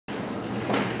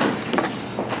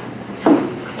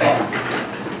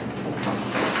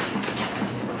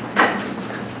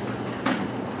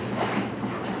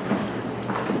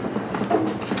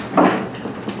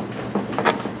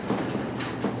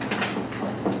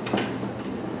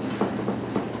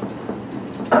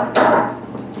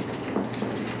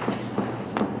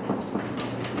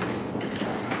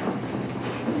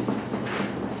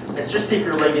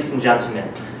speaker, ladies and gentlemen.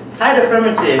 Side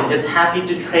affirmative is happy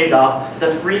to trade off the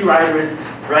free rider's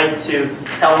right to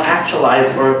self-actualize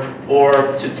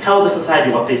or to tell the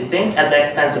society what they think at the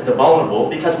expense of the vulnerable,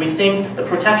 because we think the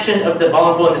protection of the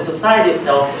vulnerable in the society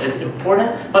itself is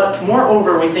important, but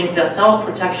moreover we think the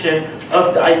self-protection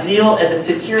of the ideal and the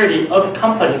security of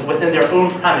companies within their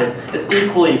own premise is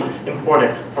equally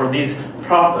important for these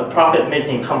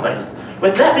profit-making companies.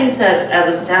 With that being said,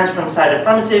 as a stance from side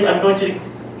affirmative, I'm going to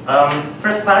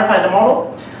first clarify the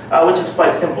model, which is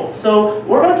quite simple. So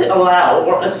we're going to allow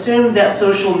or assume that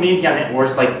social media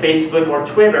networks like Facebook or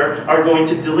Twitter are going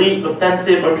to delete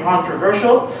offensive or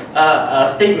controversial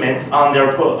statements on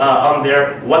their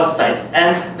websites.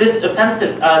 And this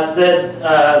offensive,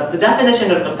 the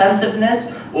definition of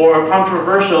offensiveness or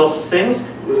controversial things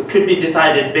could be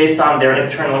decided based on their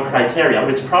internal criteria,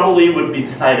 which probably would be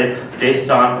decided based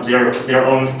on their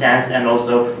own stance and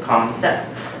also common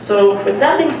sense. So with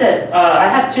that being said, I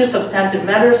have two substantive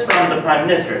matters from the Prime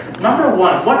Minister. Number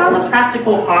one, what are the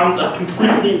practical harms of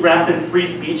completely rampant free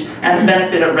speech and the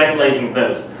benefit of regulating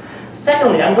those?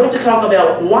 Secondly, I'm going to talk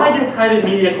about why do private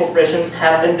media corporations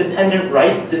have independent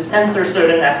rights to censor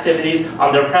certain activities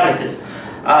on their premises,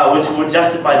 which would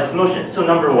justify this motion. So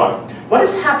number one, what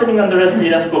is happening under the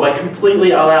status quo by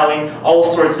completely allowing all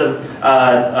sorts of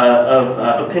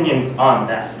opinions on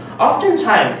that?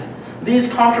 Oftentimes,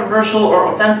 these controversial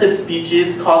or offensive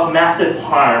speeches cause massive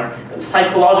harm,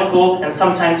 psychological and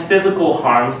sometimes physical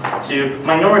harms to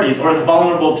minorities or the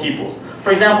vulnerable peoples. For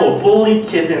example, bullied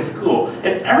kids in school.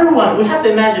 If everyone, we have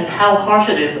to imagine how harsh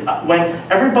it is when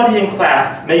everybody in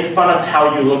class make fun of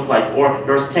how you look like or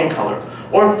your skin color.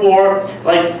 Or for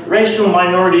like racial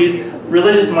minorities,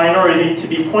 religious minority to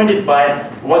be pointed by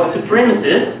white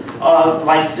supremacists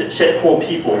like shithole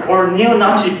people or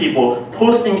neo-Nazi people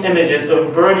posting images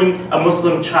of burning a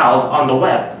Muslim child on the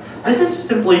web. This is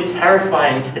simply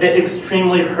terrifying and it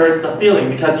extremely hurts the feeling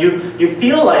because you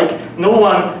feel like no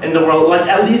one in the world, like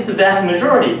at least the vast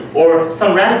majority or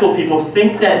some radical people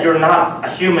think that you're not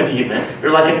a human even.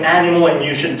 You're like an animal and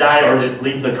you should die or just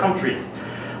leave the country.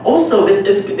 Also,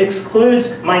 this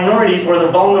excludes minorities or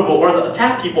the vulnerable or the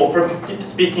attacked people from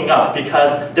speaking up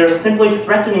because they're simply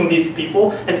threatening these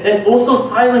people, and it also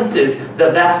silences the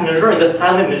vast majority, the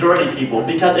silent majority people,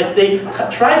 because if they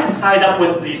try to side up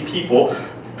with these people,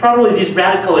 probably these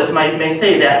radicalists may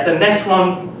say that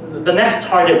the next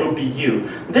target would be you.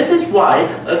 This is why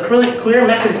a clear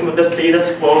mechanism of the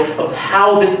status quo of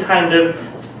how this kind of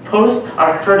posts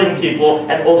are hurting people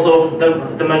and also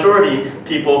the majority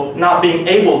people not being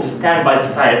able to stand by the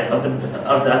side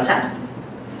of the attack.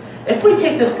 If we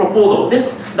take this proposal,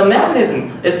 the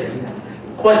mechanism is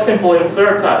quite simple and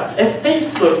clear-cut. If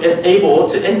Facebook is able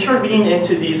to intervene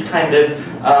into these kind of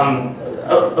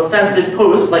offensive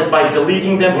posts, like by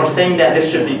deleting them or saying that this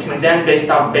should be condemned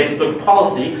based on Facebook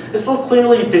policy, this will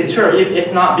clearly deter,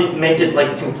 if not make it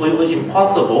like completely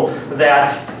impossible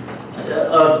that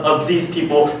of these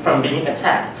people from being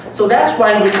attacked. So that's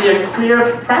why we see a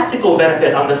clear practical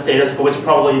benefit on the status quo, which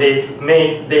probably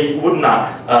they would not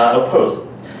oppose.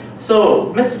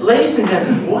 So, ladies and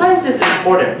gentlemen, why is it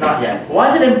important? Not yet.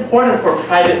 Why is it important for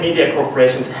private media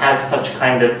corporations to have such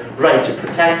kind of right to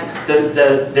protect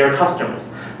their customers?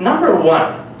 Number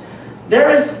one, there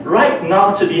is right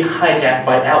not to be hijacked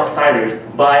by outsiders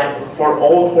for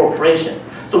all corporations.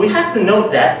 So we have to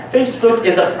note that Facebook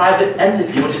is a private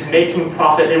entity which is making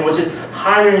profit and which is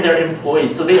hiring their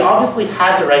employees. So they obviously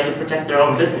have the right to protect their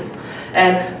own business.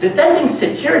 And defending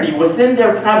security within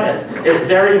their premise is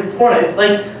very important.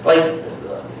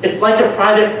 It's like a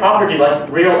private property,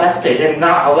 like real estate, and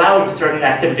not allowing certain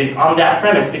activities on that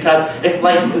premise. Because if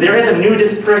there is a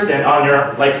nudist person on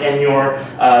in your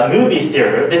movie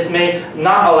theater, this may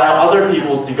not allow other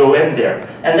people to go in there.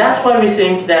 And that's why we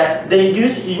think that they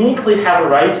do uniquely have a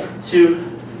right to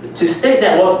state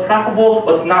that what's preferable,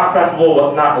 what's not preferable,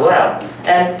 what's not allowed.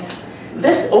 And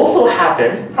this also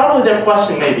happens, probably their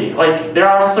question may be, there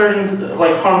are certain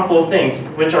harmful things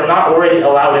which are not already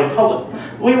allowed in public.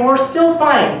 We were still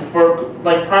fine for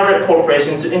private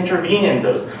corporations to intervene in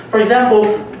those. For example,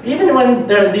 even when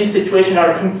these situations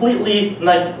are completely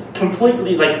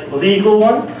legal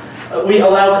ones, we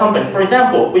allow companies. For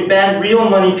example, we ban real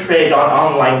money trade on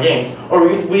online games, or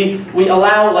we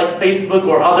allow Facebook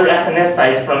or other SNS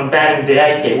sites from banning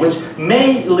DIK, which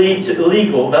may lead to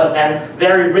illegal and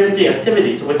very risky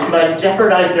activities, which might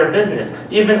jeopardize their business,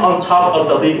 even on top of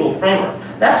the legal framework.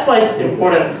 That's why it's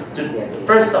important to,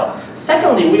 first off.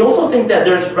 Secondly, we also think that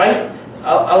there's right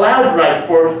allowed right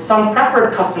for some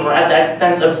preferred customer at the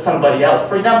expense of somebody else.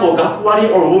 For example, gakuwari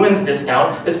or women's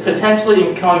discount is potentially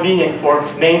inconvenient for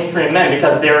mainstream men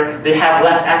because they have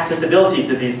less accessibility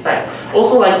to these sites.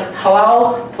 Also, like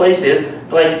halal places,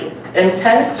 like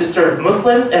intend to serve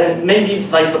Muslims, and maybe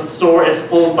like the store is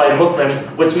full by Muslims,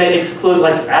 which may exclude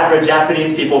like average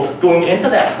Japanese people going into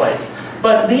that place.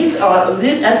 But these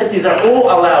entities are all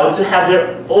allowed to have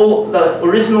the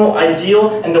original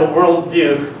ideal and the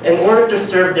worldview in order to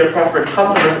serve their preferred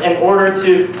customers, in order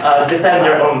to defend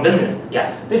their own business.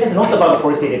 Yes? This is not about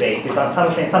policy debate, but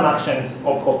some actions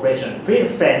of corporation. Please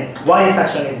explain why this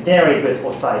action is generally good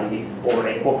for society or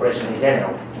a corporation in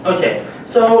general. Okay,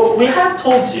 so we have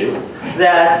told you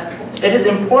that it is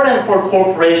important for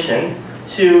corporations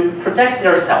to protect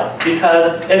themselves,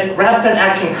 because if rampant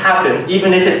action happens,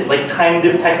 even if it's like kind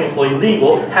of technically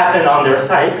legal, happen on their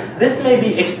side, this may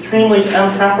be extremely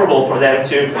unpreferable for them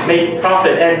to make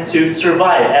profit and to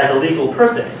survive as a legal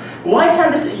person. Why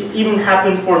can't this even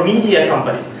happen for media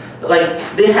companies? Like,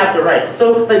 they have the right.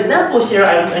 So the example here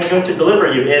I'm going to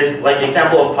deliver you is like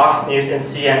example of Fox News and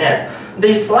CNN.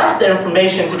 They select the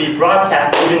information to be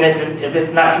broadcast even if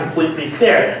it's not completely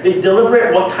fair. They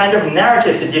deliberate what kind of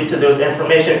narrative to give to those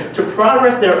information to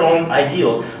progress their own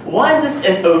ideals. Why is this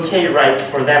an okay right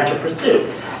for them to pursue?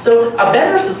 So a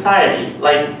better society,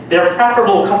 like their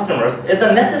preferable customers, is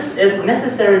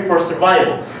necessary for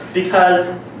survival,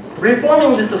 because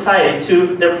reforming the society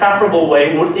to their preferable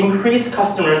way would increase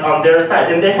customers on their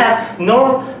side, and they have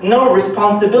no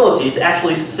responsibility to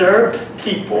actually serve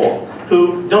people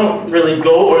who don't really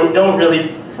go or don't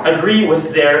really agree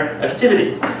with their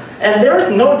activities. And there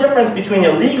is no difference between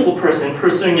a legal person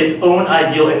pursuing its own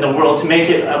ideal in the world to make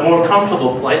it a more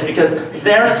comfortable place, because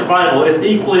their survival is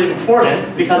equally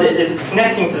important, because it is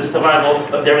connecting to the survival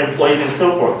of their employees and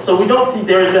so forth. So we don't see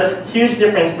there is a huge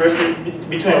difference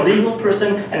between a legal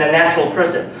person and a natural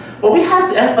person. What we have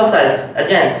to emphasize,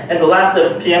 again, in the last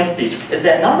of PM speech, is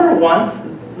that number one,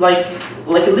 like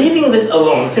leaving this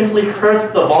alone simply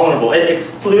hurts the vulnerable. It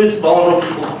excludes vulnerable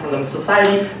people from the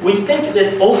society. We think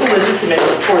it's also legitimate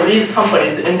for these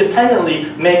companies to independently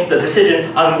make the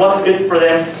decision on what's good for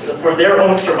them, for their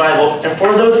own survival. And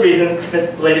for those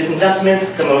reasons, ladies and gentlemen,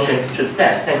 the motion should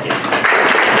stand. Thank you.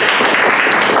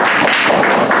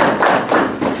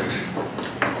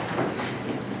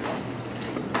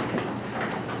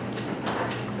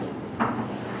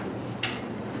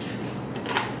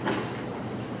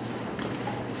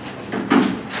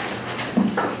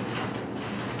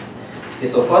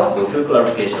 So first of all, two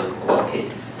clarifications of our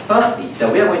case. Firstly,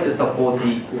 that we are going to support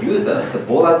the users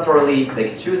voluntarily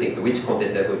choosing which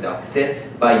content they're going to access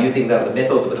by using the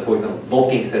method of, for example,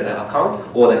 blocking certain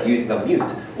account or using the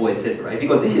mute or etc. Right?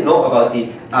 Because this is not about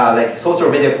the social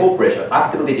media corporation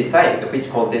actively deciding which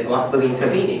content or actively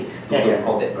intervening to certain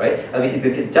content, right? And this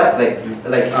is just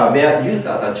mere users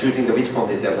are choosing which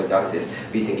content they are going to access.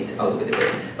 We think it's out of the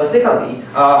debate. But secondly,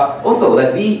 also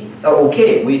we are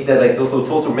okay with the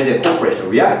social media corporation.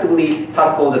 We actively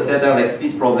tackle the certain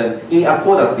speech problem in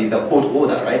accordance with the court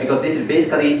order, right? Because this is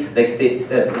basically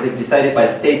decided by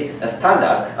state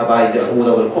standard by the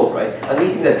order of the court, right? And we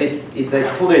think that this is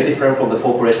totally different from the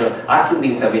corporation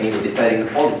actively intervening in deciding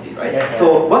the policy, right?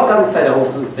 So what Kansai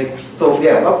also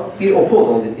what we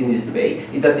oppose in this debate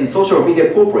is that the social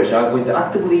media corporation are going to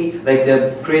actively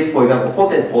create, for example,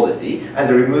 content policy and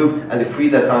remove and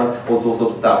freeze account or those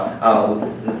sort of stuff.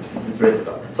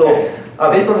 So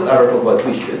based on this, I will talk about two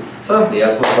issues. Firstly,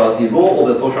 I talk about the role of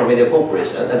the social media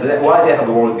corporation and why they have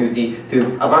a moral duty to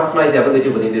maximize the ability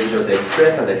of the individual to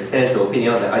express and extend their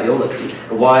opinion and ideology,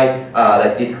 and why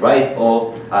this rise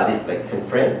of this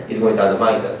trend is going to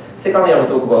undermine them. Secondly, I will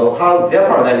talk about how their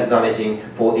paradigm is damaging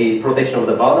for a protection of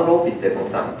the vulnerable, which they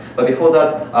concern. But before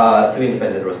that, two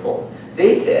independent response.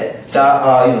 They said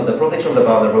that the protection of the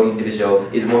vulnerable individual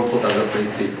is more important than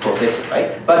police protection,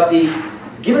 right? But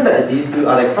given that these two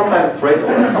are sometimes trade-off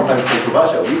and sometimes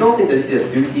controversial, we don't think that this is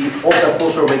a duty of the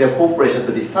social media corporation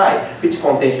to decide which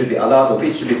content should be allowed or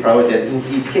which should be prioritized in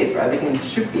each case, right? We think it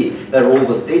should be the role of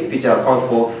the state which are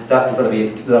accountable. That's going to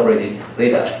be elaborated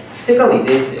later. Secondly,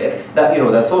 they said that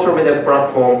the social media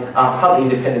platform have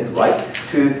independent right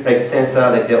to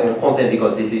censor their own content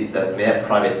because this is a mere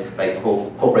private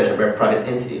corporation, very private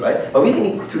entity, right? But we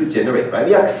think it's too generic, right?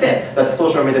 We accept that the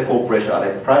social media corporation are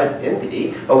private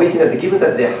entity, but we think that given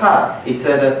that they have a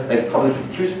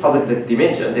certain huge public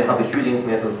dimension, they have a huge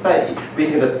influence on society. We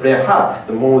think that they have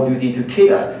the moral duty to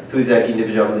cater to their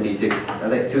individuality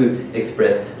to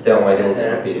express their own ideology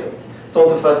and opinions. So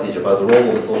on to first issue about the role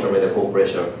of the social media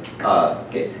corporation.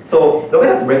 So we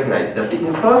have to recognize that in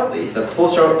the first place, that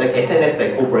social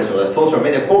SNS corporation, the social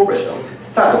media corporation,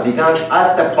 began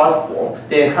as the platform,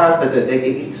 they enhance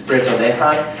the expression, they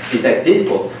enhance the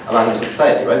discourse among the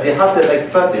society, right? They have to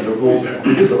first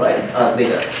produce, right?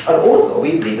 Later. And also,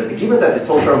 we believe that given that the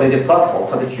social media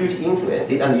platform has a huge influence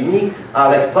and unique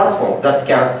platforms that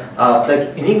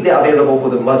can uniquely available for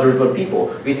the majority of people,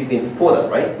 basically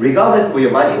important, right? Regardless of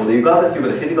your money or regardless of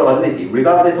your physical ability,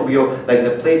 regardless of your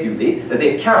the place you live, that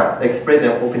they can spread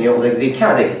their opinion, they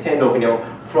can extend opinion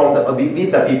from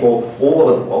with the people all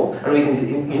over the world, and we think it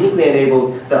uniquely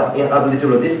enables the ability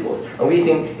to discourse, and we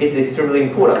think it's extremely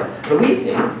important. And we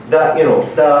think that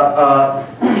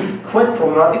it's quite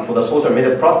problematic for the social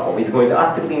media platform. It's going to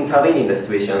actively intervene in the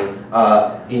situation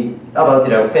about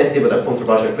the offensive or the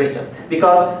controversial question,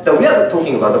 because we are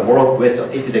talking about the moral question.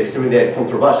 It is extremely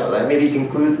controversial. Maybe it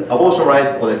includes abortion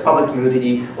rights or the public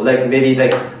nudity, or maybe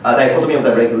dichotomy of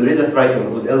the religious right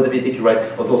and LGBTQ right,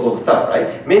 or those sort of stuff,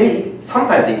 right? Maybe it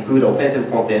sometimes include offensive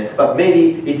content, but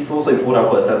maybe it's also important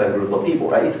for a certain group of people,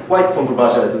 right? It's quite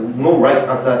controversial. There's no right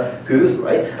answer to this,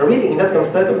 right? And we think in that kind of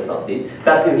circumstances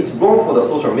that it's wrong for the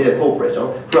social media corporation,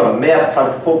 who are mere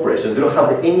private corporation, do not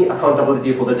have any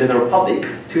accountability for the general public,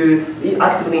 to be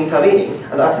actively intervening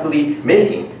and actively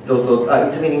making those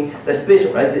intervening the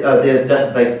situation, right? They're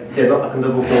just they're not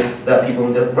accountable for the people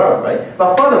on the ground, right?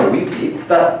 But furthermore, we believe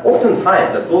that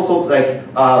oftentimes that those sort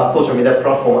of social media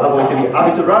platforms are going to be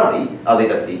arbitrarily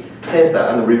censor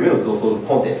and remove those sort of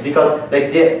content, because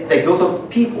those sort of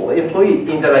people, employees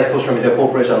in the social media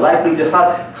corporation, are likely to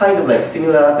have kind of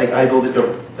similar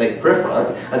ideological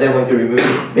preference, and they're going to remove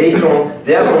it based on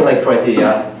their own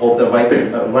criteria of the right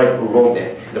or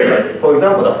wrongness. For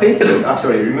example, the Facebook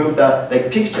actually removed the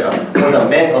picture of the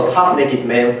man, or half-naked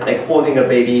man, holding a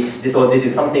baby. This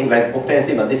is something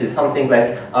offensive, and this is something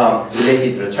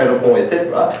related to the child porn,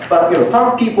 etc. But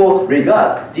some people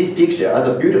regard this picture as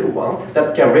a beautiful one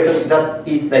that can that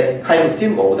is kind of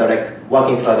symbol that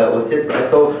working father, etc.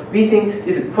 So we think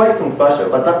it's quite controversial,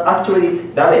 but that actually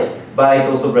damaged by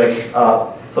those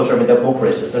social media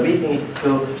corporations. And we think it's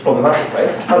still problematic, right?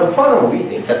 And furthermore, we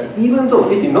think that even though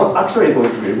this is not actually going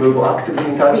to remove or actively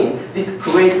intervene, this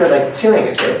creates a chilling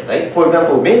effect, right? For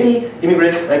example, maybe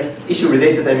issue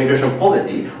related to immigration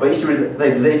policy, or issue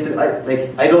related to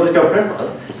ideological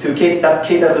preference to cater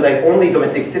to only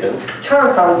domestic citizens can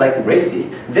sound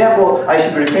racist. Therefore, I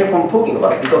should refrain from talking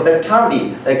about it, because that can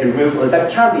be removed, or that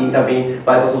can be intervened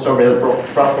by the social media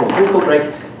platform. Also,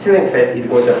 chilling effect is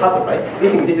going to happen, right? We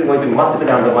think this is going to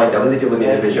massively undermine the ability of an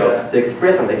individual to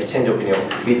express and exchange opinion.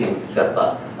 We think that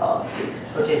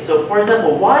Okay, so for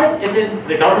example, why isn't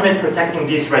the government protecting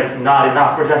these rights not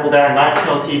enough? For example, there are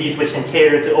national TVs which can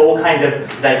cater to all kind of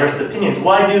diverse opinions.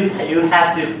 Why do you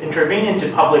have to intervene into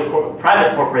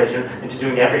private corporation into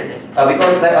doing everything?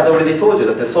 Because, as I already told you,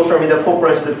 that the social media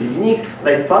corporation is a unique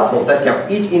platform that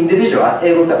each individual are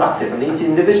able to access, and each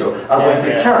individual are going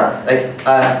to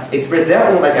express their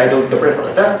own ideological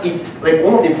preference. That is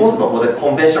almost impossible for the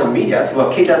conventional media to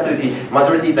cater to the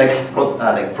majority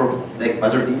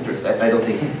majority interest. I don't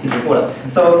think it's important.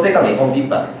 So secondly, on the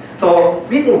impact. So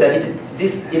we think that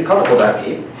this is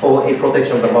counterproductive for a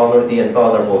protection of the minority and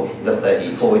vulnerable in the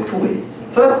society for two ways.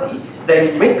 Firstly,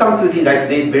 when it comes to the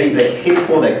very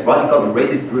hateful, radical and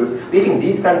racist group, we think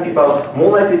these kind of people are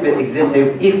more likely to exist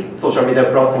if social media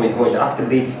platform is going to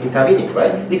actively intervene,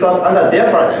 right? Because under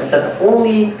their paradigm, that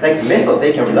only method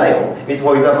they can rely on is,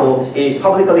 for example,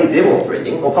 publicly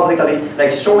demonstrating or publicly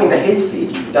showing the hate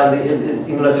speech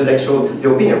in order to show the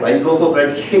opinion, right? It's also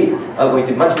hate are going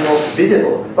to be much more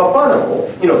visible. But furthermore,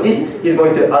 this is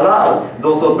going to allow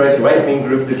those sort of right-wing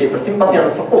groups to get the sympathy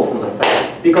and support from the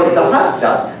side, because the fact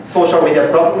that social media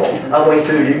platforms are going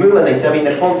to remove and intervene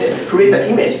the content, create an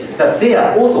image that they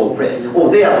are also oppressed, or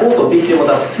they are also victim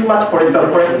of too much political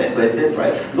correctness, so it says,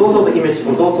 right? Those sort of images,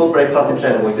 or those sort of perceptions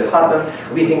are going to happen.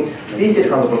 We think this is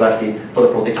counterproductive for the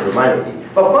protection of minority.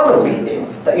 But further, we think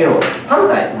that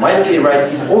sometimes minority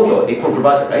right is also a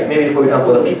controversial, right? Maybe, for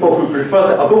example, the people who prefer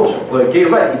the abortion or gay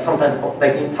right is sometimes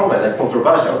in some way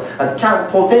controversial and can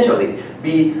potentially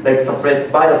be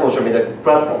suppressed by the social media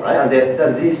platform, right? And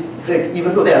these,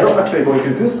 even though they are not actually going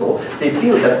to do so, they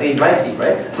feel that they might be,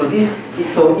 right? So even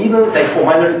for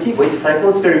minority people, it's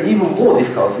psychologically even more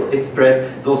difficult to express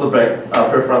those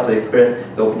preference or express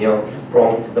the opinion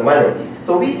from the minority.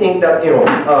 So we think that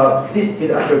this is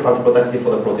actually counterproductive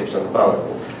for the protection of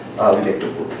vulnerable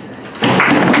rejected groups.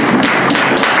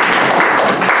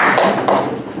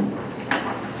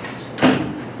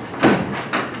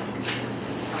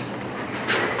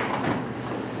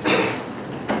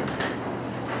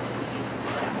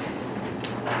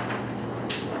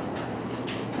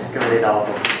 With our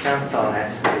position, so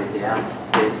next is the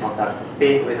please sponsor to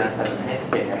speak within 7 minutes.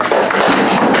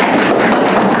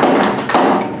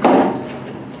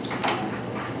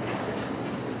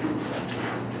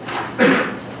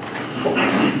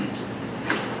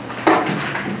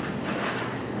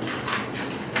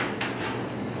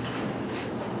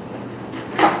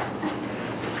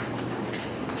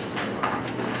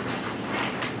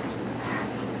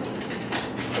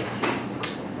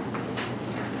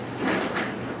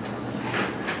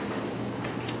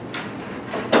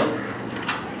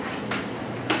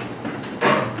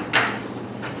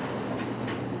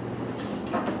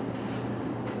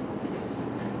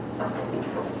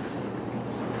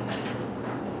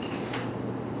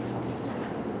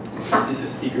 This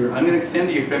is Speaker. I'm going to extend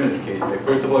the affirmative case by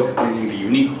first of all explaining the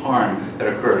unique harm that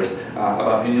occurs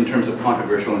in terms of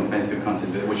controversial and offensive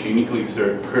content which uniquely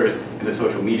occurs in the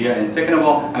social media. And second of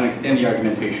all, I'm going to extend the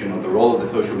argumentation of the role of the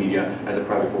social media as a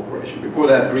private corporation. Before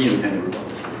that, 3 independent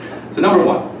rebuttals. So number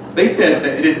 1, they said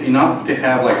that it is enough to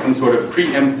have like some sort of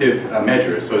preemptive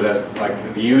measures so that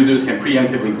like the users can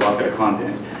preemptively block their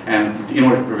contents, and in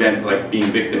order to prevent like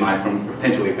being victimized from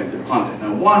potentially offensive content.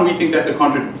 Now, 1, we think that's a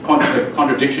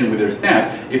contradiction with their stance.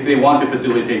 If they want to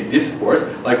facilitate discourse,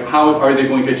 like how are they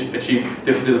going to achieve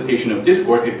the facilitation of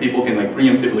discourse if people can like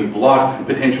preemptively block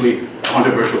potentially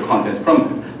controversial contents from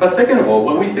them? But second of all,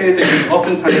 what we say is that it's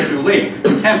oftentimes too late.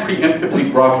 You can't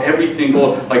preemptively block every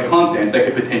single like contents that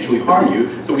could potentially harm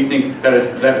you. So we think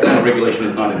that kind of regulation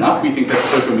is not enough. We think that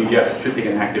social media should take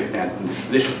an active stance on this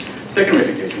position. Second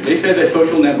refutation, they said that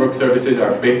social network services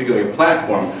are basically a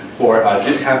platform for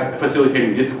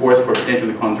facilitating discourse for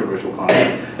potentially controversial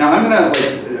content. Now I'm going to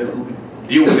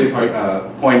deal with this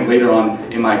point later on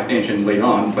in my extension later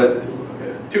on, but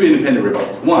 2 independent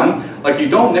rebuttals. 1, like you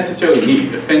don't necessarily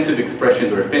need offensive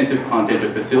expressions or offensive content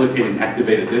to facilitate and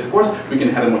activate a discourse. We can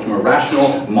have a much more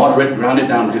rational, moderate, grounded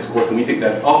down discourse, and we think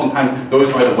that oftentimes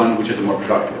those are the ones which is more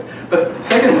productive. But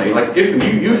secondly, like if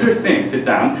a user sit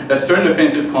down, that certain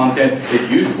offensive content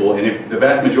is useful, and if the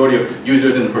vast majority of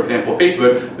users in, for example,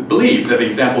 Facebook, believe that the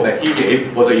example that he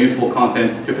gave was a useful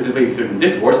content to facilitate certain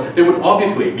discourse, there would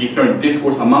obviously be certain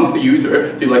discourse amongst the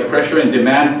user to like pressure and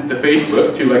demand the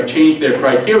Facebook to like change their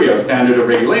criteria of standard of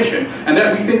regulation. And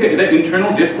that we think that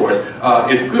internal discourse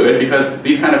is good because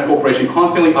these kind of corporations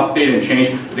constantly update and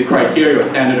change the criteria of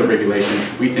standard of regulation.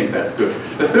 We think that's good.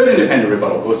 The third independent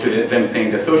rebuttal goes to them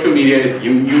saying that social media is a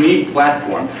unique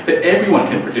platform that everyone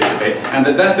can participate, and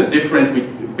that's the difference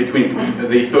between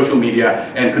the social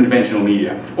media and conventional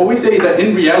media. Well, we say that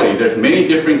in reality, there's many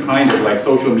different kinds of like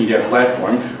social media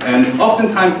platform, and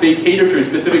oftentimes they cater to a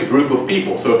specific group of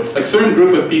people. So like certain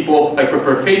group of people like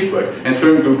prefer Facebook, and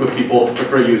certain group of people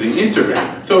prefer using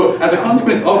Instagram. So as a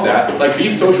consequence of that, like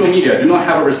these social media do not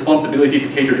have a responsibility to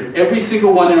cater to every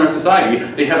single one in our society.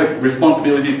 They have a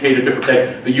responsibility to cater to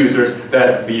protect the users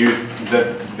that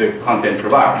the content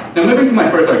provide. Now moving to my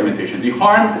first argumentation, the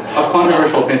harm of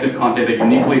controversial offensive content that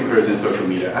uniquely occurs in social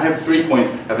media. I have 3 points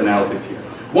of analysis here.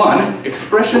 1,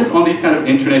 expressions on these kind of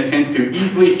internet tends to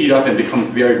easily heat up and becomes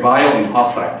very vile and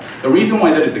hostile. The reason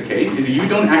why that is the case is you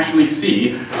don't actually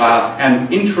see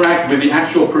and interact with the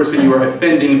actual person you are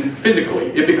offending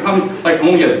physically. It becomes like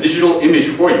only a digital image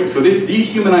for you. So this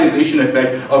dehumanization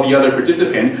effect of the other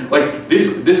participant, like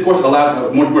this discourse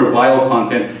allows more vile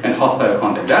content and hostile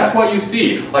content. That's why you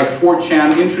see like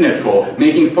 4chan internet troll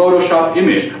making Photoshop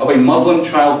image of a Muslim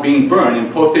child being burned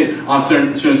and posted on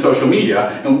certain social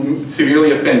media and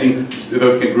severely offending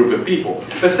those group of people.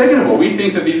 But second of all, we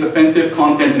think that these offensive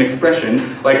content and expression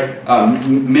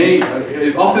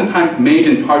is oftentimes made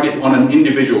and targeted on an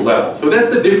individual level. So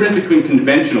that's the difference between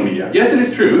conventional media. Yes, it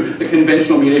is true that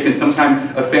conventional media can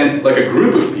sometimes offend like a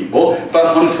group of people, but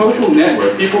on a social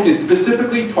network, people can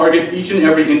specifically target each and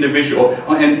every individual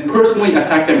and personally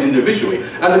attack them individually.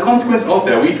 As a consequence of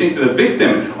that, we think that the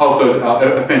victim of those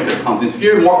offensive contents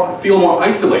feel more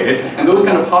isolated, and those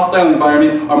kind of hostile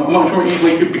environments are much more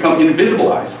easily could become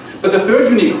invisibilized. But the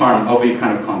third unique harm of these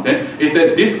kind of content is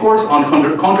that discourse on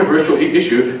controversial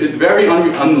issue is very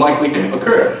unlikely to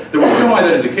occur. The reason why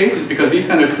that is the case is because these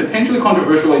kind of potentially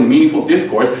controversial and meaningful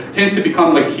discourse tends to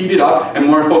become like heated up and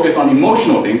more focused on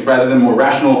emotional things rather than more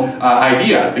rational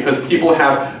ideas, because people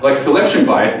have like selection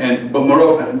bias.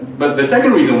 But the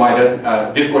second reason why this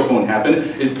discourse won't happen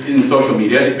is in social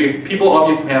media is because people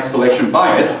obviously have selection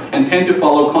bias and tend to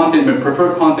follow content and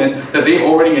prefer contents that they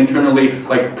already internally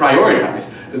like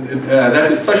prioritize.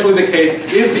 That's especially the case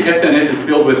if the SNS is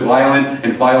filled with violent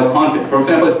and vile content. For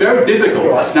example, it's very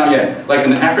difficult. Now, yeah, like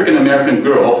an African American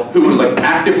girl who would like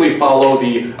actively follow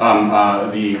the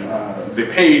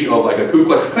page of like a Ku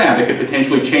Klux Klan that could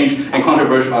potentially change and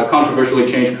controversially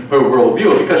change her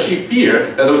worldview, because she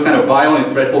feared that those kind of violent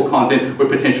and threatful content would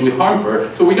potentially harm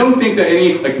her. So we don't think that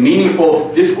any like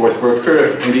meaningful discourse will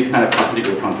occur in these kind of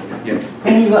particular contexts. Yes.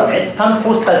 When you are some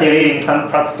posts are deleting some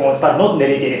platforms but not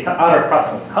deleting some other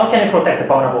platforms, how can you protect the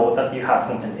vulnerable that you have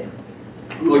content in?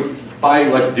 Like by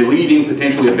like deleting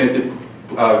potentially offensive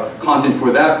content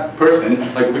for that person,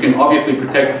 like we can obviously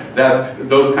protect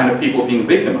those kind of people being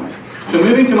victimized. So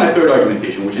moving to my third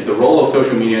argumentation, which is the role of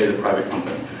social media as a private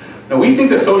company. Now, we think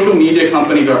that social media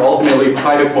companies are ultimately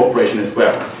private corporations as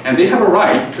well, and they have a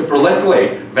right to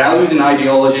proliferate values and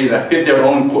ideology that fit their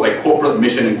own corporate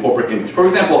mission and corporate image. For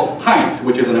example, Heinz,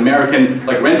 which is an American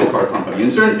rental car company,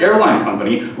 and certain airline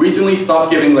company recently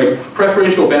stopped giving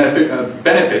preferential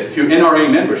benefits to NRA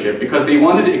membership because they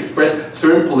wanted to express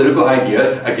certain political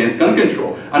ideas against gun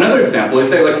control. Another example is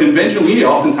that conventional media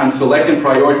oftentimes select and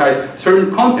prioritize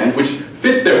certain content which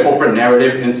fits their corporate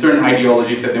narrative and certain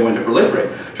ideologies that they want to proliferate.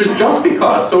 Just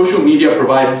because social media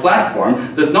provide a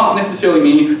platform does not necessarily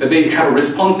mean that they have a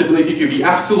responsibility to be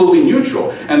absolutely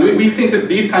neutral. And we think that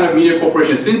these kind of media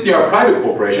corporations, since they are private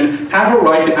corporations, have a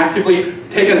right to actively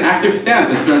take an active stance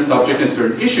on certain subjects and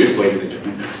certain issues, ladies and gentlemen.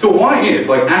 So why is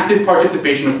active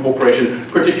participation of corporation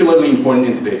particularly important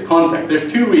in today's context?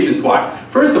 There's two reasons why.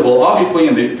 First of all, obviously,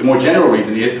 and the more general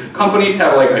reason is companies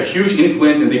have a huge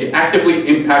influence and they can actively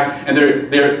impact, and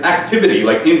their activity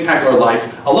impact our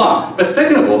lives a lot. But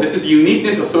second of all, this is the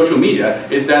uniqueness of social media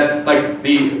is that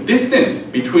the distance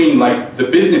between the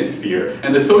business sphere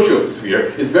and the social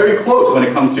sphere is very close when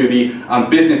it comes to the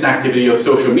business activity of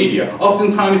social media.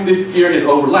 Oftentimes this sphere is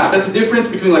overlapped. That's the difference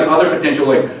between other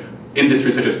potential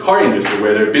industries such as car industry,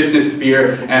 where their business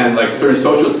sphere and certain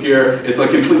social sphere is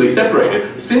completely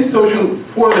separated. Since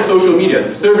for the social media,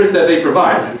 the service that they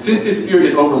provide, since this sphere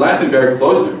is overlapped and very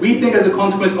close, we think as a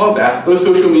consequence of that, those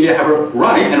social media have a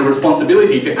right and a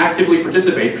responsibility to actively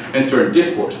participate in certain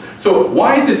discourse. So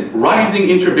why is this rising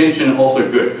intervention also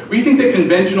good? We think that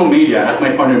conventional media, as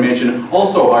my partner mentioned,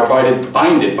 also are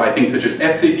binded by things such as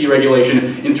FCC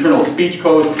regulation, internal speech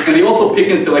codes, and they also pick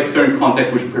and select certain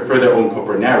contexts which prefer their own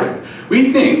corporate narrative.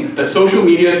 We think that social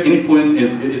media's influence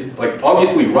is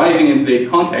obviously rising in today's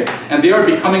context, and they are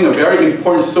becoming a very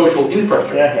important social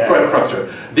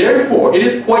infrastructure. Therefore, it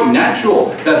is quite natural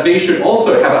that they should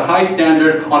also have a high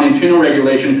standard on internal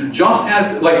regulation, just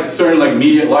as certain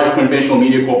large conventional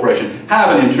media corporations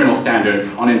have an internal standard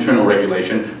on internal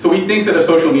regulation. So we think that the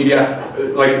social media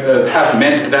have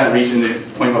met that reach in the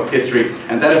point of history,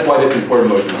 and that is why this important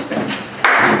motion was stands.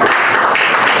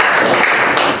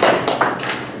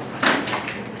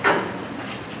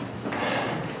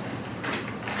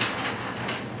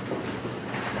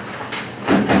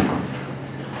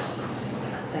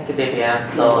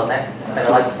 So next, I'd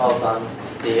like to talk on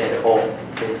the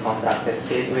constructive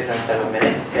speed within 7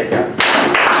 minutes.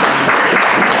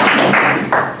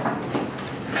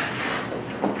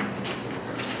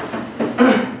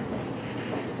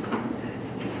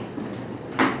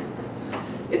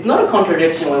 It's not a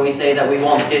contradiction when we say that we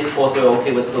want discourse, we're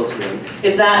okay with filtering.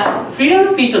 It's that freedom of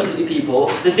speech of the people,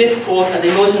 the discourse and the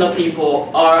emotion of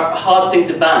people are hard things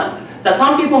to balance. That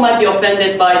some people might be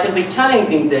offended by simply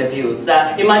challenging their views.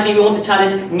 That it might be we want to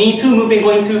challenge Me Too movement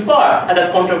going too far, and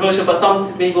that's controversial, but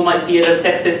some people might see it as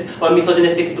sexist or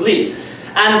misogynistic belief.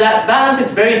 And that balance is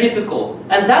very difficult.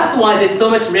 And that's why there's so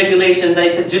much regulation that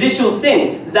it's a judicial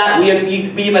thing that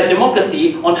we believe a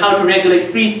democracy on how to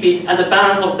regulate free speech and the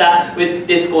balance of that with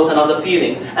discourse and other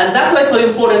feelings. And that's why it's so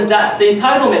important that the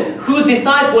entitlement, who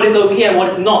decides what is okay and what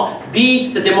is not,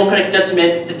 be the democratic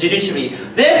judgment, the judiciary.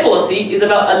 Their policy is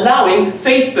about allowing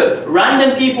Facebook,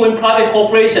 random people in private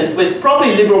corporations with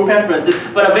probably liberal preferences,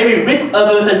 but are very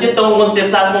risk-averse and just don't want their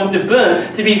platforms to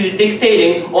burn, to be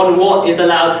dictating on what is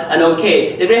allowed and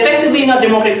okay. If we're effectively in a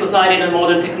democratic society and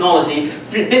modern technology,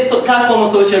 this platform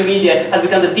of social media has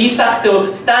become the de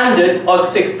facto standard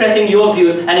of expressing your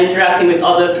views and interacting with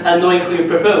others and knowing who you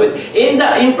prefer with. In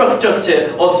that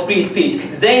infrastructure of free speech,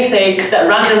 they say that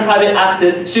random private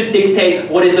actors should dictate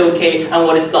what is okay and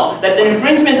what is not. That's an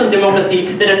infringement on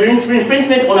democracy, that is an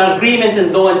infringement on agreement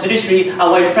and law and judiciary, and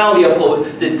why I proudly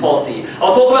oppose this policy.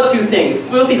 I'll talk about two things.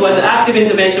 Firstly, why the active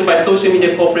intervention by social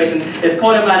media corporations is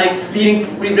problematic,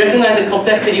 we recognize the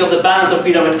complexity of the balance of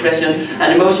freedom of expression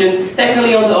and emotions.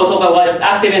 Secondly, I'll talk about why this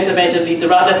active intervention leads to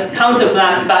rather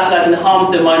counter-backlash and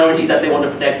harms the minorities that they want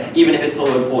to protect, even if it's so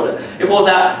important. Before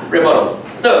that, rebuttal.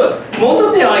 So, most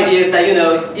of the idea is that,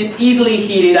 it's easily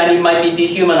heated and it might be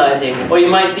dehumanizing, or you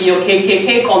might see your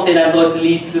KKK content as what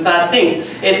leads to bad things.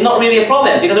 It's not really a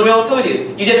problem, because we all told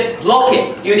you, you just block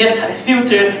it. You just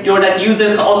filter your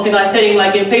user optimized setting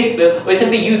like in Facebook, or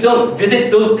simply you don't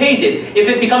visit those pages. If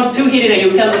it becomes too heated and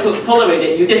you cannot tolerate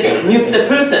it, you just mute the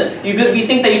person. We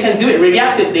think that you can do it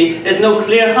reactively, there's no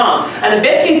clear harm. And the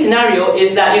best case scenario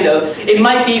is that, it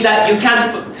might be that you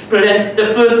can't prevent the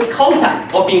first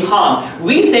contact of being harmed.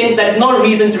 We think that that's not a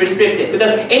reason to restrict it.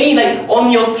 Because any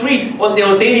on your street or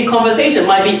your daily conversation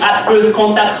might be at first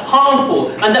contact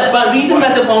harmful. And the reason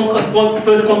that the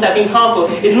first contact being harmful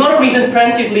is not a reason to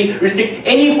preemptively restrict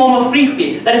any form of free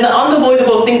speech. That is an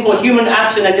unavoidable thing for human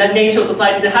action and the nature of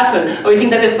society to happen. Or we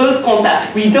think that the first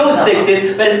contact, we know it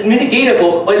exists, but it's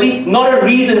mitigatable, or at least not a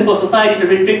reason for society to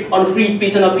restrict on free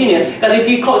speech and opinion. Because if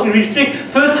you restrict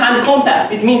first-hand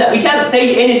contact, it means that we can't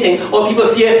say anything, or people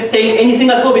fear saying anything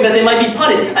at all because they might be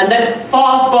punished. And that's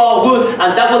far, far worse.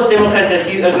 And that was democratic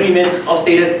agreement of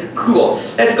status quo.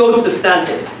 Let's go to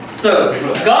substantive. So,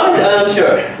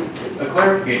 sure. A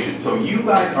clarification. So you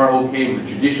guys are okay with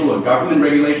judicial or government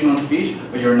regulation on speech,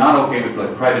 but you're not okay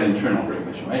with private internal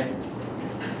regulation, right?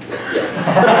 Yes.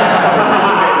 Thank you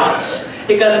very much.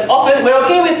 Because often we're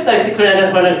okay with,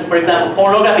 for example,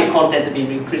 pornographic content to be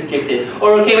restricted,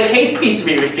 or we're okay with hate speech to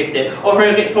be restricted, or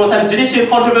for some judicial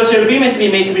controversial agreement to be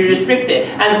made to be restricted.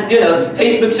 And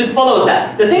Facebook should follow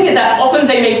that. The thing is that often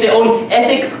they make their own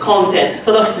ethics content,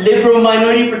 sort of liberal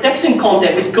minority protection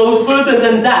content, which goes further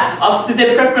than that, up to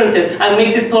their preferences, and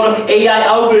makes this sort of AI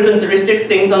algorithm to restrict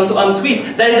things on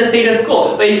tweets. That is the status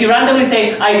quo. But if you randomly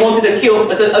say, I wanted to kill,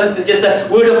 just a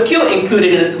word of kill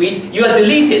included in a tweet, you are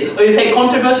deleted. Or you say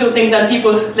controversial things that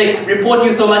people report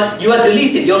you so much, you are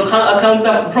deleted, your accounts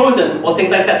are frozen, or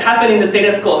things like that happen in the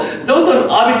status quo. Those sort of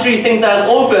arbitrary things that are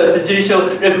over the judicial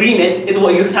agreement is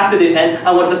what you have to defend,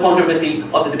 and what's the controversy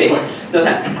of the debate. No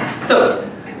thanks. So,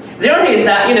 the irony is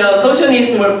that, social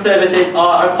network services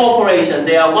are a corporation.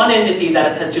 They are one entity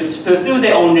that has to pursue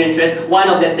their own interests. Why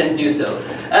not let them do so?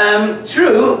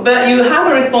 True, but you have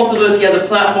a responsibility as a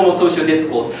platform of social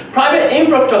discourse. Private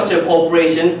infrastructure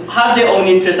corporations have their own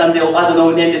interests and as an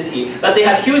own entity, but they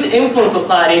have huge influence on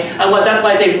society, and that's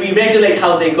why they regulate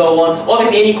how they go on.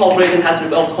 Obviously, any corporation has to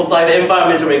comply with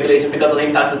environmental regulation because of the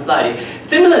impact on society.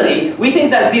 Similarly, we think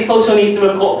that these social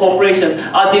network corporations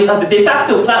are the de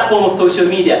facto platform of social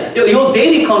media. Your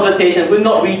daily conversation will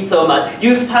not reach so much.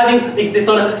 You having these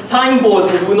sort of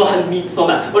signboards will not reach so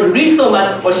much. What reach so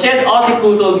much, or shared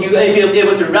articles, or you will be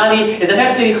able to rally, is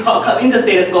effectively in the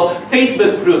status quo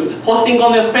Facebook groups, posting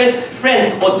on your friends,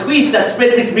 or tweets that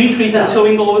spread with retweets and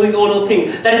showing all those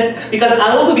things. That is because, and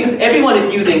also because everyone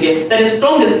is using it, that is the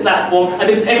strongest platform, and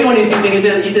because everyone is using it,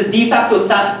 it's a de facto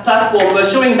platform for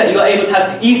showing that you are able to have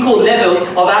equal level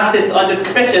of access to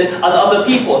expression as other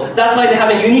people. That's why they have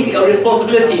a unique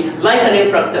responsibility, like an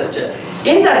infrastructure.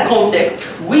 In that context,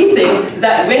 we think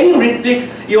that when you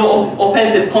restrict your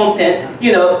offensive content,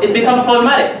 it becomes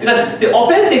problematic. Because the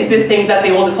offensive things that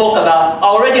they want to talk about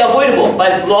are already avoidable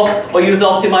by blocks or user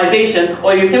optimization,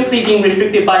 or you're simply being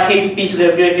restricted by hate speech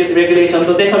regulations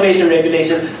or defamation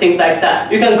regulations, things like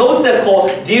that. You can go to the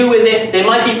court, deal with it, they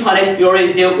might be punished, you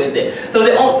already deal with it. So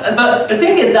but the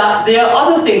thing is that there are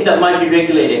other things that might be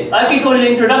regulated. Like we told in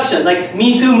the introduction, like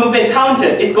Me Too movement counter,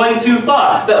 it's going too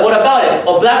far, but what about it?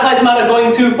 Or Black Lives Matter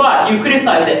going too far, you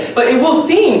criticize it, but it will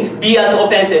be as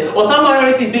offensive. Or some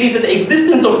minorities believe that the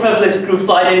existence of privileged groups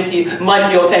or identities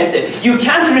might be offensive. You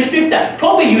can't restrict that.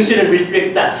 Probably you shouldn't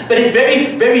restrict that. But it's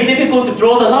very, very difficult to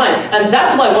draw the line. And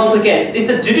that's why, once again, it's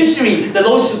the judiciary,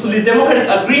 the democratic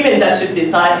agreement that should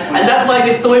decide. And that's why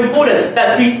it's so important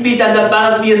that free speech and that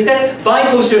balance be assessed by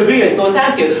social agreement. No,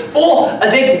 thank you. For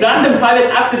a random private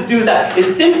actor to do that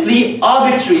is simply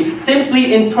arbitrary,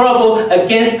 simply intolerable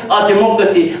against our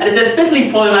democracy. And it's especially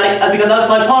problematic because, as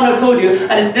my partner told you,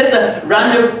 and it's just a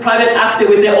random private actor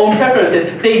with their own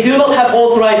preferences. They do not have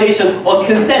authorization or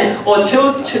consent or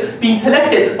being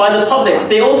selected by the public.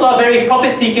 They also are very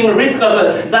profit-seeking and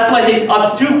risk-averse. That's why they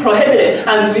are prohibited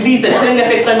and release the chilling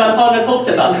effect that my partner talked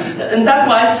about. And that's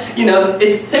why,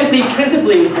 it's simply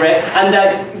principally incorrect, and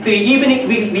that even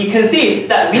we can see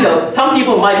that, some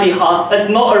people might be harmed. That's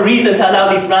not a reason to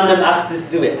allow these random actors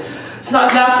to do it. So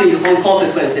lastly, on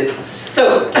consequences.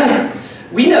 So,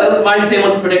 we know they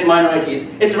want to protect minorities.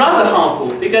 It's rather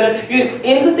harmful because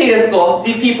in the status quo,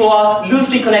 these people are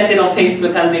loosely connected on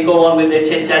Facebook and they go on with their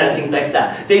chit-chat and things like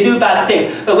that. They do bad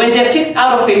things. But when they're kicked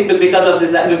out of Facebook because of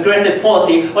this aggressive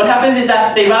policy, what happens is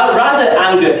that they rather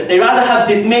anger, they rather have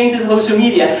dismayed to social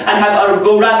media and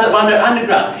go rather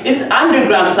underground. It's an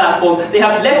underground platform. They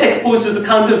have less exposure to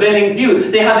countervailing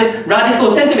views. They have this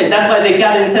radical sentiment. That's why they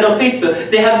gather instead of Facebook.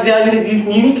 They are these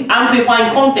unique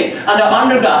amplifying content and are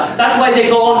underground. That's why they they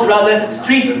go on to rather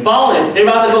street violence. They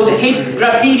rather go to hate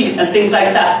graffitis and things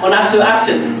like that on actual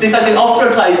action because you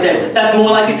ostracize them. That's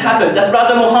more likely to happen. That's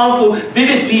rather more harmful,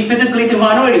 vividly, physically to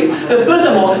minorities. But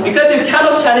furthermore, because you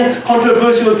cannot challenge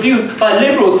controversial views by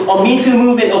liberals or Me Too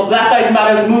movement or Black Lives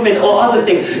Matter movement or other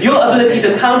things, your ability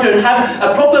to counter and have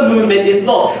a proper movement is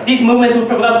lost. These movements will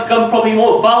become probably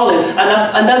more violent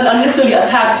and then unnecessarily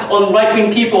attack on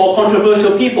right-wing people or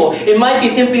controversial people. It might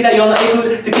be simply that you're not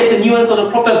able to get the nuance or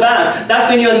the proper balance. That's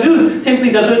when you lose simply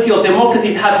the ability of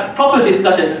democracy to have proper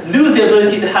discussion, lose the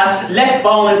ability to have less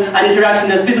violence and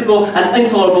interaction in a physical and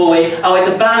intolerable way. Otherwise,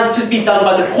 the balance should be done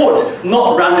by the court,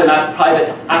 not random private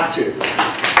actors.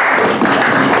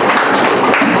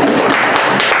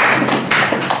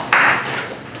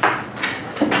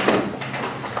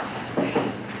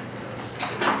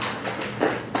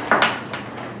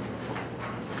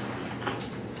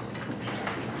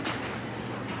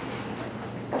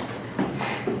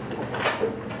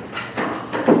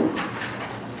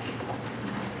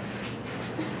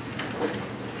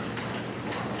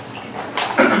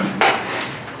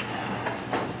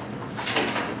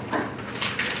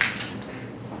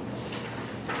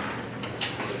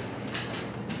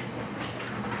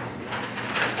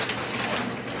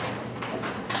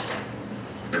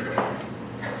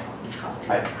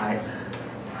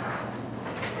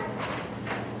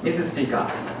 Mr. Speaker,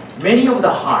 many of the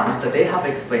harms that they have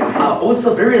explained are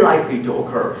also very likely to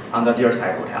occur under their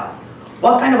cyber house.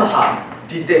 What kind of harm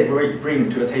did they bring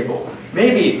to the table?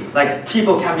 Maybe like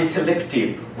people can be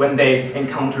selective when they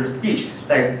encounter speech.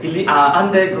 Like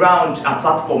underground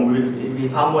platform will be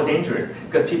far more dangerous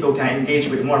because people can engage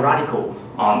with more radical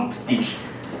speech.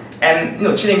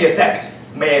 And chilling effect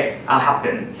may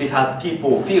happen because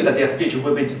people feel that their speech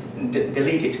will be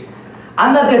deleted.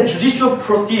 Under the judicial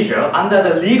procedure, under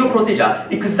the legal procedure,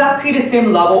 exactly the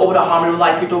same level of the harm will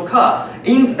likely to occur.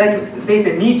 In like they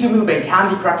say, Me Too movement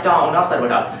can be cracked down on outside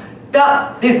with us.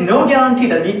 There's no guarantee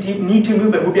that Me Too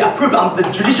movement will be approved under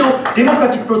the judicial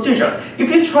democratic procedures.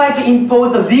 If you try to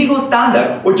impose a legal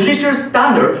standard or judicial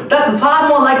standard, that's far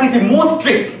more likely to be more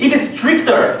strict, even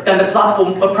stricter than the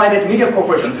platform of private media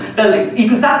corporation. That is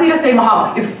exactly the same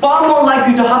harm is far more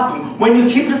likely to happen when you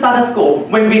keep the status quo,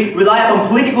 when we rely on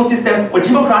political system or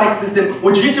democratic system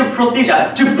or judicial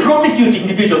procedure to prosecute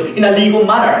individuals in a legal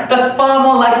manner. That's far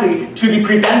more likely to be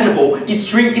preventable. Is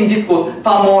shrinking discourse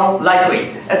far more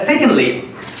likely. Secondly,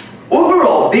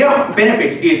 overall, their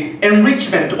benefit is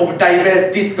enrichment of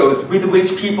diverse discourse with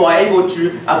which people are able to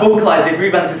vocalize their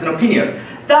grievances and opinion.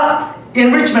 That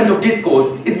enrichment of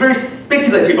discourse is very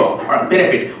speculative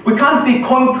benefit. We can't see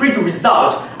concrete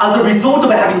result as a result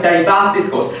of having diverse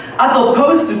discourse, as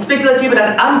opposed to speculative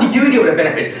and ambiguity of the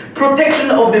benefit.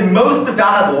 Protection of the most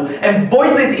vulnerable and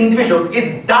voiceless individuals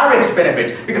is direct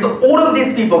benefit because all of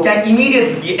these people can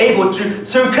immediately be able to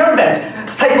circumvent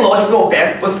psychological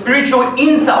offense or spiritual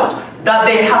insult that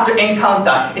they have to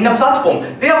encounter in a platform.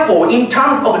 Therefore, in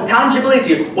terms of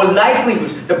tangibility or likelihood,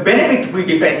 the benefit we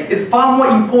defend is far more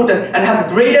important and has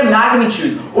greater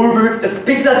magnitude over the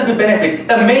speculative benefit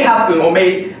that may happen or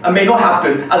may not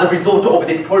happen as a result of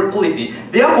this policy.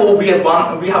 Therefore, we have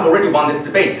already won this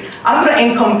debate. I'm going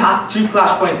to encompass two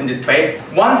clash points in this debate.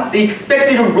 One, the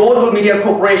expected role of media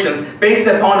corporations based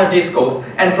upon a discourse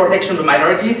and protection of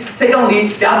minority. Secondly,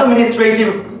 the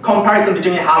administrative comparison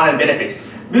between harm and benefit.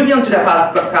 Moving on to the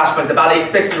first clash points about the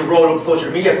expected role of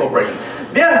social media corporation.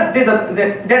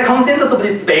 The consensus of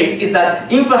this debate is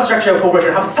that infrastructure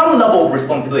corporations have some level of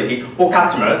responsibility for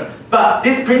customers, but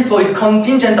this principle is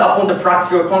contingent upon the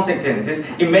practical consequences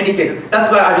in many cases.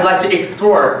 That's why I would like to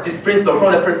explore this principle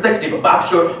from the perspective of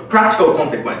actual practical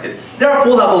consequences. There are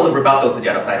four levels of rebuttal to the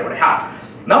other side of the house.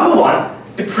 Number one,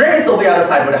 the premise of the other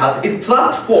side of the house is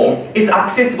platform is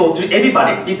accessible to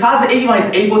everybody. Because everyone is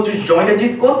able to join the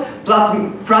discourse,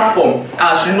 platform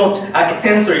should not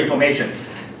censor information.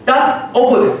 That's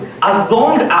opposite. As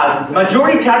long as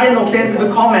majoritarian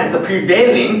offensive comments are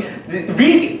prevailing, the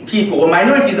weak people or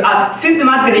minorities are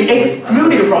systematically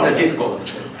excluded from the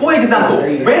discourse. For example,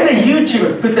 when the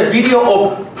YouTube put the video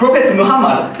of Prophet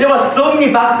Muhammad, there was so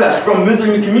many backlash from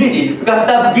Muslim community because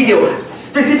that video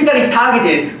specifically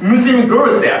targeted Muslim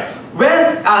girls there.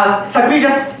 When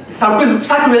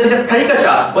sacrilegious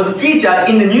caricature was featured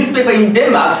in the newspaper in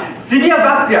Denmark, severe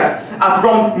backlash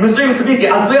from Muslim community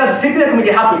as well as secular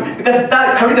community happened because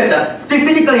that caricature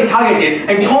specifically targeted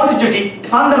and constituted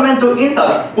fundamental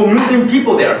insult for Muslim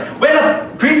people there. When a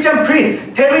Christian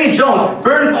priest, Terry Jones,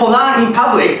 burned Quran in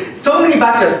public, so many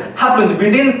backlash happened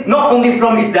within not only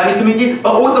from Islamic community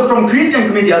but also from Christian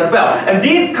community as well. And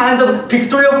these kinds of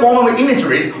pictorial form of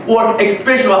imageries or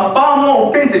expression are far more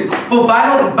offensive for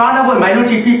vulnerable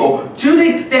minority people to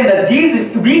the extent that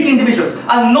these weak individuals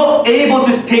are not able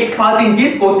to take part in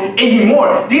discourse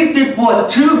anymore. These people are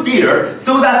too feared,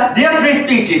 so that their free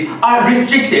speeches are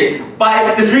restricted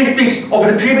by the free speech of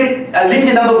the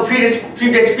limited number of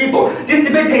privileged people. This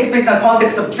debate takes place in the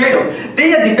context of trade-off.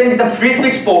 They are defending the free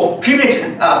speech for privileged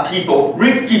people,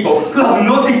 rich people, who have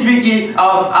no security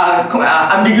of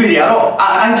ambiguity at all,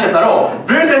 anxious at all,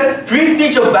 versus free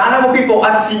speech of vulnerable people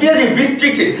are severely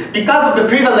restricted because of the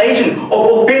proliferation of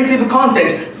offensive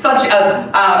content, such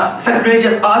as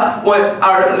sacrilegious arts or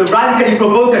radically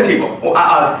provocative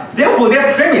arts. Therefore,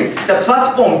 their premise, the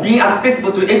platform being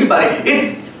accessible to everybody,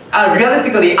 is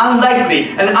realistically unlikely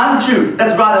and untrue.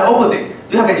 That's rather opposite.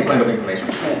 Do you have any point of information?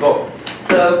 Yes. Go.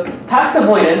 So tax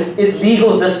avoidance is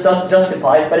legal, just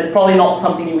justified, but it's probably not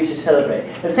something we should celebrate.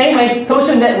 The same way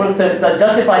social network services are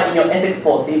justified in your ethics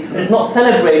policy, but it's not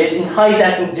celebrated in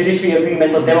hijacking judiciary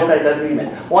agreements or democratic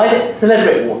agreements. Why is it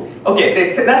celebrate-worthy?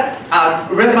 Okay, that's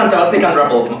relevant to our second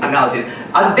level analysis.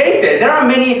 As they said, there are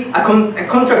many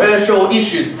controversial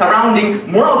issues surrounding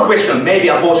moral question, maybe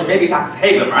abortion, maybe tax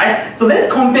haven, right? So let's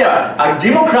compare a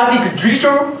democratic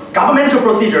judicial governmental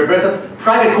procedure versus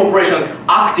private corporations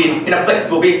acting in a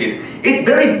flexible basis. It's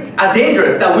very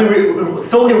dangerous that we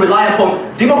solely rely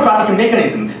upon democratic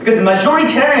mechanism, because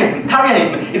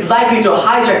majoritarianism is likely to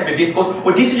hijack the discourse,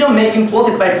 or decision-making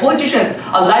process by politicians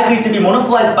are likely to be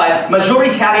monopolized by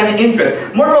majoritarian interests.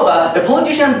 Moreover, the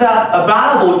politicians are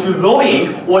vulnerable to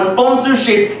lobbying or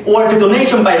sponsorship or the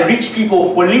donation by rich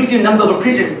people or limited number of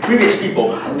privileged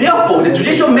people. Therefore, the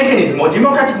judicial mechanism or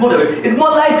democratic model is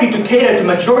more likely to cater to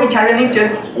majoritarian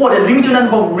interests or the limited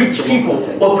number of rich people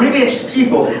or privileged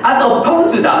people, as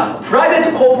opposed to that,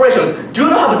 private corporations do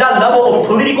not have that level of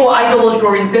political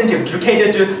ideological incentive to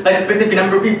cater to a specific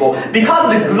number of people. Because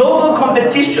of the global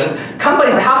competitions,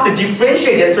 companies have to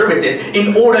differentiate their services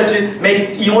in order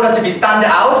to be stand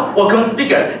out or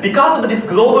conspicuous. Because of this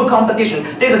global competition,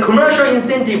 there's a commercial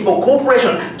incentive for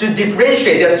corporations to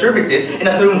differentiate their services in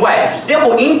a certain way.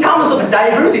 Therefore, in terms of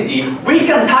diversity, we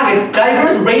can target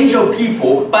diverse range of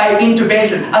people by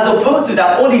intervention, as opposed to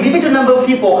that only limited number of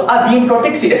people are being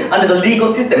protected under the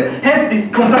legal system. Hence,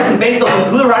 this comparison based on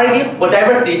plurality or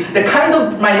diversity, the kinds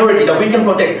of minority that we can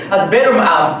protect has better,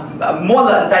 more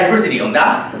diversity on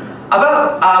that.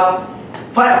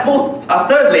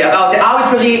 Thirdly, about the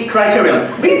arbitrary criterion.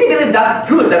 We believe that's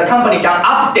good that a company can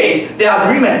update their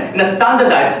agreement in a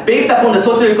standardized based upon the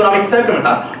socioeconomic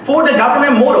circumstance. For the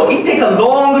government model, it takes a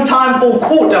long time for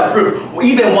court to approve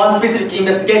even one specific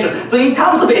investigation. So in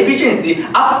terms of efficiency,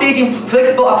 updating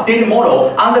flexible updating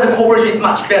model under the corporation is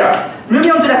much better.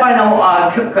 Moving on to the final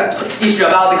issue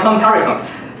about the comparison.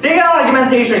 Their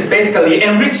argumentation is basically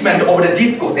enrichment of the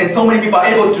discourse, and so many people are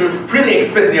able to freely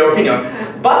express their opinion.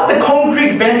 What's the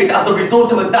concrete benefit as a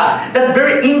result of that? That's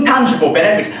very intangible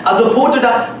benefit, as opposed to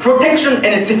the protection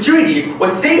and security or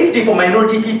safety for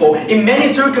minority people in many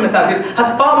circumstances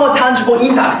has far more tangible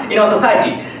impact in our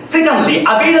society. Secondly,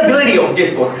 availability of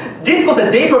discourse. Discourse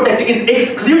that they protect is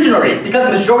exclusionary because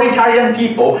majoritarian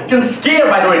people can scare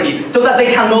minority so that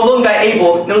they can no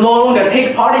longer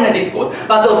take part in a discourse.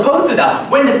 But as opposed to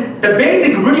that, when the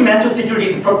basic rudimental security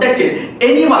is protected,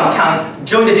 anyone can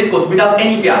join the discourse without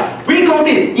any fear. We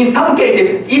concede in some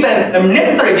cases even the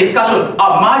necessary discussions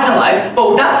are marginalized,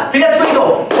 but that's fair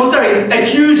trade-off considering a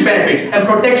huge benefit and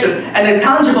protection and a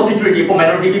tangible security for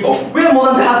minority people. We are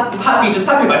more than happy to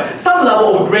sacrifice some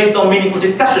level of gray zone meaningful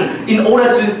discussion in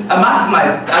order to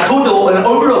maximize a total and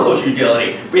overall social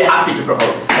utility. We are happy to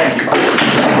propose. Thank you.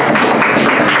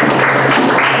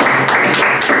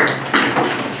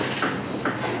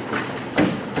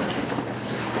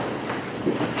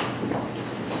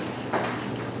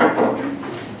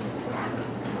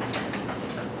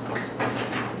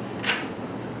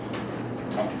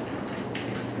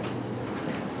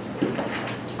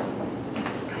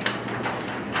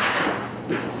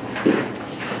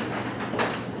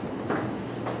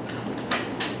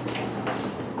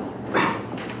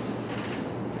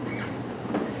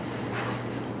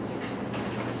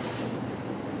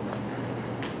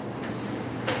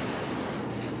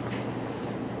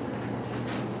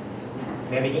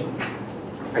 May I begin?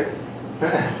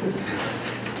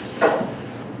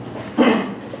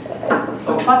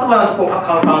 So first of all, I want to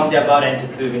compound the above and to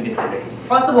prove in this debate.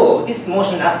 First of all, this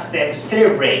motion asks them to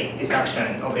celebrate this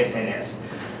action of SNS.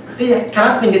 They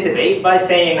cannot win this debate by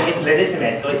saying it's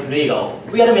legitimate or it's legal.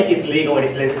 We admit it's legal or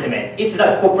it's legitimate. It's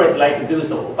a corporate right to do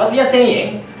so. But we are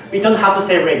saying we don't have to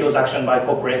celebrate those actions by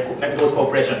those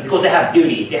corporations because they have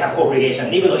duty, they have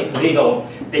obligation. Even though it's legal,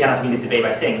 they cannot win this debate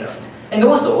by saying that. And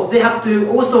also, they have to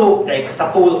also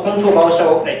support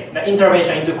controversial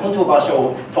intervention into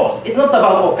controversial posts. It's not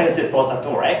about offensive posts at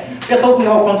all, right? We are talking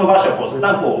about controversial posts. For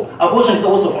example, abortion is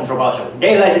also controversial.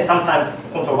 Gay rights is sometimes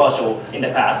controversial in the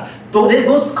past.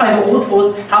 Those kind of old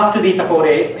posts have to be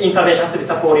supported, intervention has to be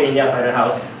supported in the outside of the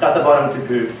house. That's the bottom to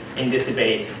prove in this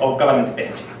debate of government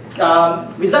debate.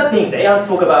 With that being said, I'll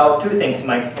talk about two things in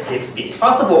my speech.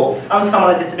 First of all, I'll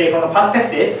summarize this debate from the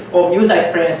perspective of user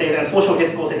experiences and social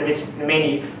discourses, which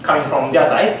mainly coming from their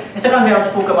side. And secondly, I'll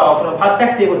talk about from the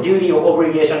perspective of duty or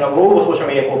obligation of global social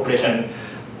media corporation,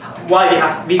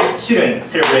 why we shouldn't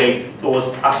celebrate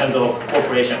those actions of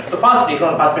corporation. So firstly,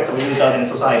 from the perspective of users and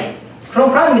society.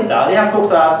 From Prime Minister, they have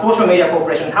talked about social media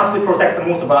corporations have to protect the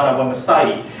most vulnerable in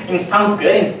society. And it sounds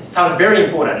good, and it sounds very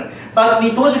important. But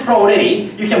we told you from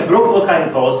already, you can block those kind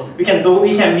of posts, we can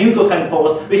mute those kind of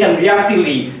posts, we can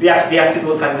reactively react to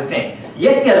those kind of things.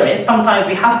 Yes, the other way, sometimes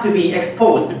we have to be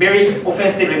exposed to very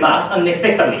offensive remarks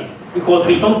unexpectedly, because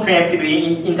we don't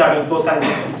preemptively intervene those kind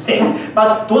of things.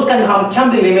 But those kind of harm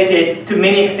can be limited to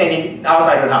many extent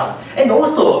outside of the house. And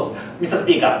also, Mr.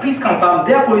 Speaker, please confirm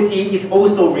their policy is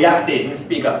also reactive, Mr.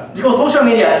 Speaker, because social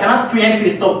media cannot preemptively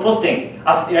stop posting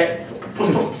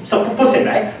posting,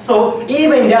 right? So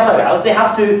even in the outside house, they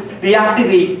have to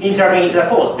reactively intervene into the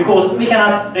post, because we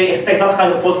cannot expect that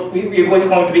kind of post is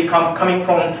going to be coming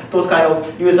from those kind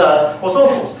of users or so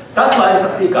forth. That's why,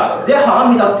 Mr. Speaker, their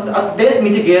harm is at best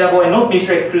mitigatable and not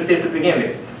mutually exclusive to begin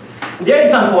with. Their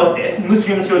example is this: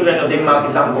 Muslim children of Denmark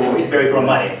example is very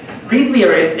problematic. Please be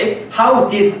realistic. How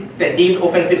did these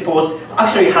offensive posts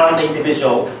actually harm the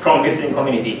individual from Muslim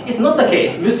community? It's not the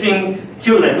case. Muslim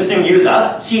children, Muslim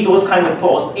users see those kind of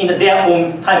posts in their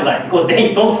own timeline, because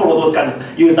they don't follow those kind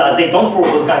of users, they don't follow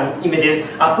those kind of images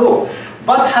at all.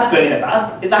 What happened in the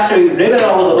past is actually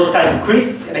liberals or those kind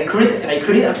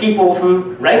of people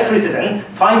who write criticism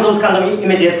find those kinds of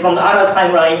images from the other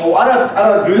timeline or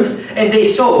other groups, and they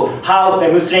show how the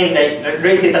Muslim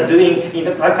races are doing in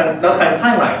that kind of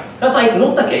timeline. That's why it's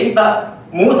not the case that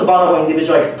most vulnerable individuals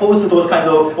are exposed to those kind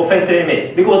of offensive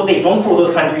images, because they don't follow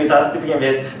those kind of users to begin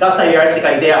with. That's why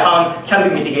realistically their harm can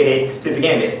be mitigated to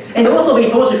begin with. And also we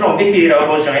told you from big leader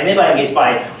opposition and never engaged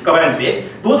by government with,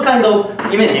 those kind of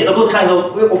images or those kind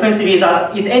of offensive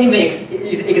users is anyway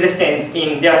existing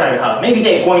in their side of the house. Maybe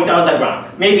they're going to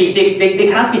underground. Maybe they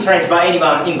cannot be challenged by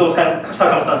anyone in those kind of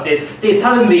circumstances. They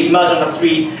suddenly emerge on the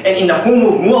street and in the form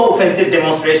of more offensive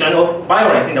demonstration of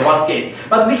violence in the worst case.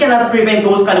 But we cannot prevent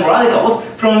those kind of radicals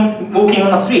from walking on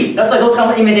the street. That's why those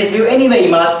kind of images will anyway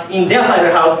emerge in their side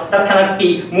of the house. That cannot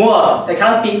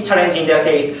be challenged in their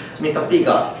case, Mr.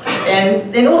 Speaker.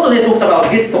 And also they talked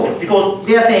about discourse, because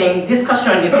they are saying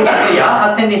discussions in social media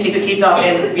has tendency to heat up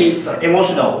and be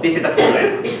emotional. This is a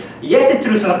problem. Yes, it's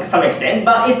true to some extent,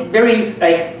 but it's very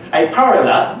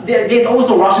parallel. There's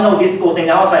also rational discourse in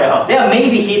the outside house. There may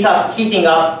be heating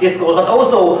up discourse, but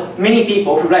also many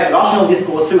people who like rational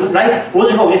discourse, who like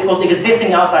logical discourse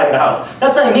existing outside of the house.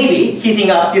 That's why maybe heating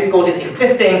up discourse is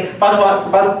existing, but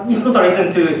it's not a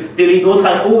reason to delete those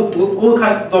all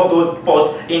kinds of those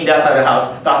posts in the outside of the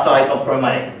house. That's why it's not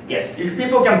problematic. Yes. If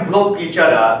people can block each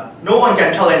other, no one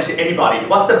can challenge anybody.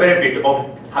 What's the benefit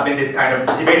of having this kind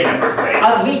of debate in the first place?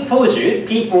 As we told you,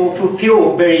 people who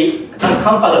feel very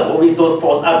uncomfortable with those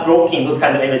posts are blocking those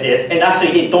kind of images, and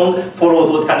actually they don't follow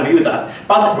those kind of users.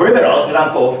 But liberals, for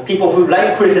example, people who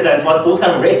like criticism towards those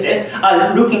kind of races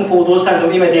are looking for those kind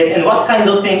of images and what kind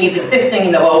of thing is existing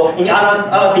in the world, in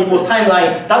other people's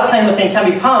timeline. That kind of thing can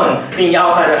be found in the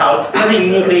outside of the house, very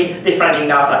uniquely different in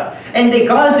the outside. And they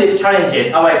currently challenge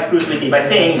our exclusivity by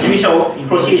saying judicial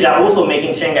procedure also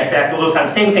making chilling effect, those kind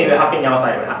of same thing will happen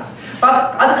outside of the house.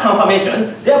 But as a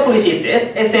confirmation, their policy is this: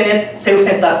 SNS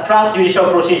self-censor plus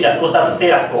judicial procedure, because that's the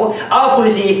status quo. Our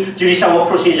policy, judicial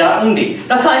procedure only.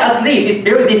 That's why at least it's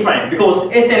very different, because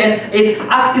SNS is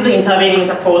actively intervening in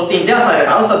the post in their side of the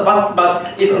house,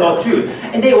 but it's not true.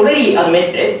 And they already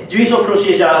admitted judicial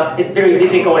procedure is very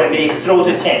difficult and very slow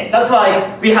to change. That's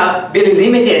why we have very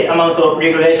limited amount of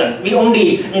regulations. We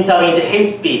only intervene in hate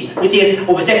speech, which is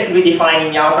objectively defined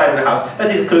in the outside of the house. That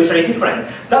is crucially different.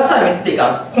 That's why, Mr.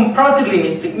 Speaker,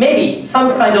 maybe some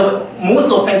kind of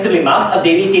most offensive remarks are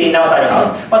deleted in the outside of the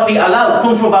house, but we allow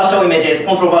controversial images,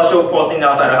 controversial posts in the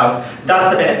outside of the house. That's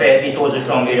the benefit we told you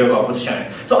from the leader of opposition.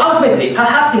 So ultimately,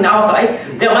 perhaps in the outside,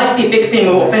 there might be victim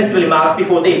of offensive remarks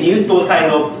before they mute those kind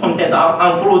of contents and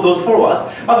unfollow those followers.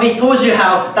 But we told you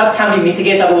how that can be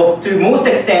mitigatable to most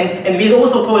extent, and we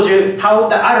also told you how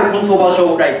the other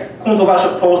controversial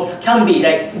posts can be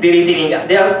deleted in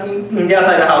their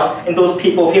side of the house, and those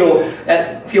people feel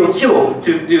chill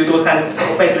to do those kind of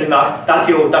offensive remarks that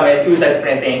will damage user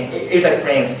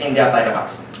experience in their side of the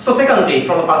house. So secondly,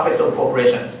 from the perspective of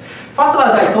corporations. First of all,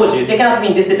 as I told you, they cannot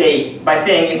win this debate by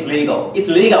saying it's legal. It's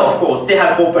legal, of course. They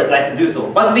have corporate rights to do so.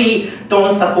 But we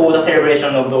don't support the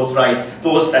celebration of those rights,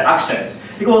 those actions.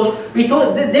 Because we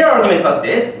thought their argument was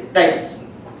this, like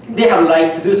they have a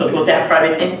right to do so because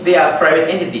they are private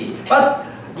entity. But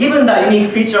given the unique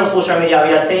feature of social media,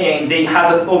 we are saying they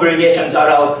have an obligation to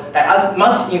allow as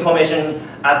much information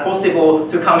as possible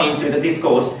to come into the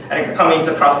discourse and come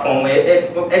into the platform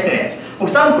SNS. For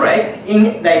example, right,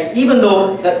 even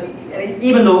though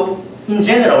in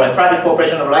general, private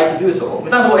corporations have a right to do so. For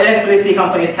example, electricity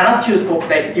companies cannot choose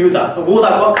users. So water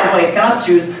companies cannot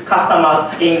choose customers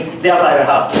in their cyber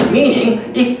house. Meaning,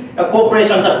 if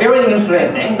corporations are very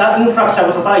influencing that infrastructure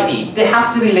of society, they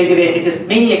have to be regulated to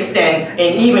many extent,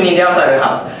 and even in their cyber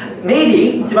house.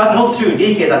 Maybe it was not true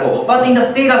decades ago, but in the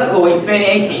status quo in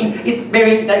 2018, it's the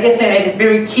SNS is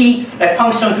very key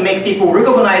function to make people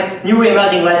recognize new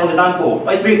emerging rights, for example.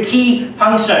 It's very key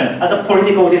function as a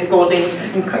political discourse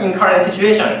in current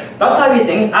situation. That's why we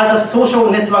think as a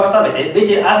social network services, which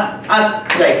is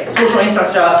as social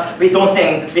infrastructure, we don't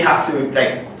think we have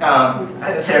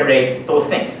to celebrate those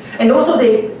things. And also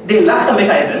they lack the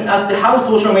mechanism as to how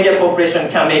social media corporation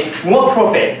can make more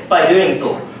profit by doing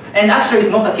so. And actually, it's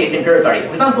not the case empirically.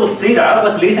 For example, Twitter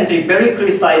was recently very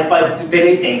criticized by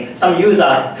deleting some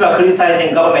users who are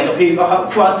criticizing government or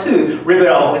who are too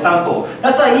liberal, for example.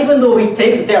 That's why even though we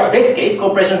take their best case,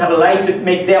 corporations have a right to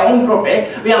make their own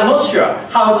profit, we are not sure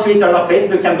how Twitter or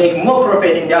Facebook can make more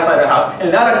profit in their cyber house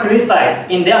and rather criticize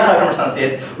in their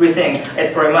circumstances. We think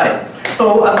it's problematic.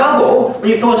 So above all,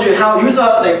 we told you how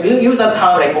users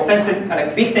have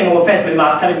offensive, victim of offensive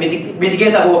remarks can be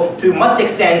mitigatable to much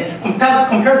extent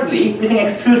comparatively using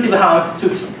exclusive harm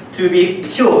to be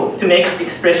sure to make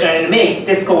expression and make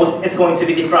discourse is going to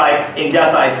be deprived in their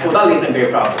side. For that reason, very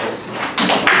proud of this.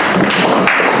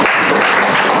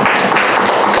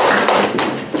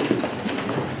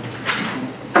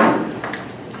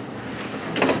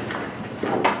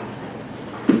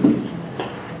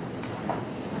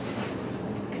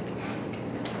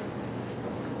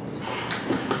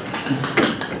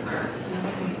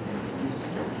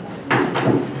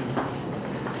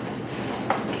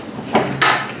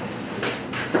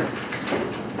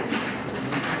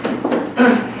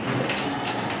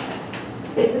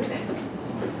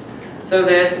 So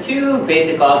there's two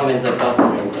basic arguments of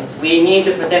government. We need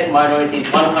to protect minorities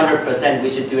 100%, we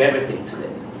should do everything to it.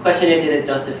 Question is it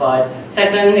justified?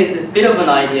 Second is this bit of an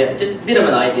idea, just a bit of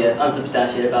an idea,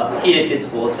 unsubstantiated about heated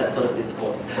discourse that sort of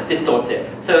distorts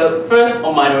it. So first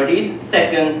on minorities,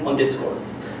 second on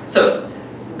discourse. So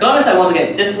government side, once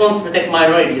again, just wants to protect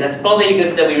minorities. That's probably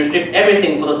good that we restrict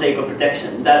everything for the sake of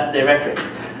protection. That's their rhetoric.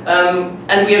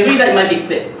 And we agree that it might be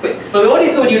quick. But we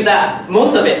already told you that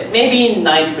most of it, maybe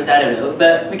 90%, I don't know,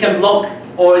 but we can block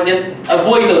or just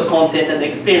avoid those content and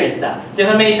experience that.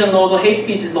 Defamation laws or hate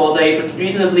speech laws are able to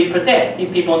reasonably protect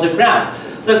these people on the ground.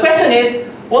 So the question is,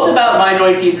 what about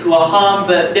minorities who are harmed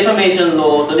but defamation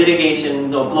laws or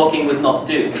litigations or blocking would not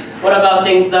do? What about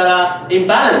things that are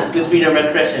imbalanced with freedom of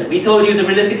expression? We told you the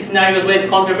realistic scenarios where it's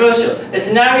controversial. The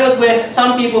scenarios where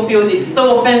some people feel it's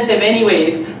so offensive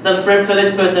anyway. If some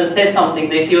privileged person said something,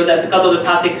 they feel that because of the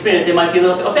past experience, they might feel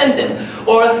offensive.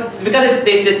 Or because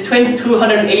there's just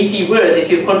 280 words, if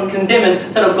you condemn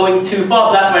and sort of going too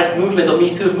far, Black Lives Movement or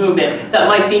Me Too movement, that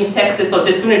might seem sexist or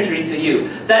discriminatory to you.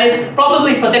 That is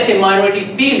probably protecting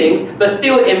minorities' feelings, but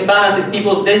still imbalanced with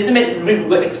people's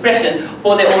legitimate expression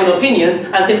for their own opinions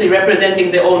and simply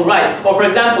representing their own right. Or for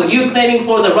example, you claiming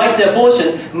for the right to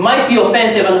abortion might be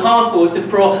offensive and harmful to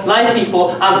pro-life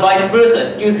people and vice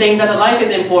versa. You saying that a life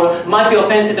is important might be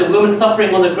offensive to women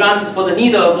suffering on the ground for the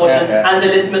need of abortion and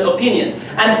their legitimate opinions.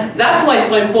 And that's why it's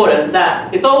so important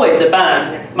that it's always a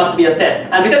balance must be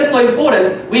assessed. And because it's so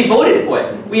important, we voted for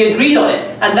it. We agreed on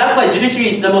it. And that's why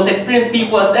judiciary is the most experienced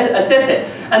people assess it.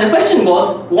 And the question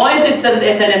was, why is it that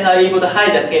SNS are able to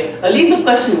hijack it? At least the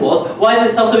question was, why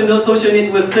is it also in those social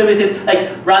network services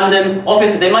like random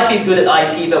offices, they might be good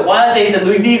at IT, but why are they the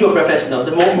legal professionals,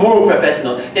 the moral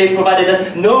professional? They provided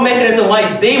us no mechanism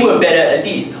why they were better at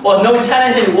least, or no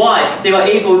challenging why they were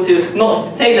able to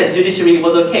not say that judiciary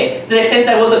was okay. To the extent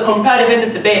that was a comparative in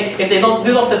this debate, if they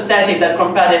do not substantiate that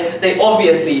comparative, they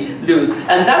obviously lose.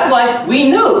 And that's why we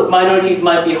know minorities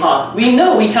might be harmed. We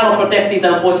know we cannot protect these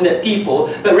unfortunate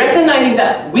people, but recognizing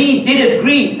that we did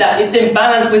agree that it's in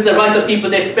balance with the right of people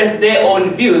to express their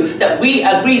own views, that we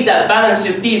agreed that balance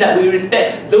should be that we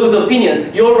respect those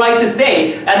opinions, your right to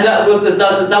say, and that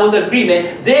was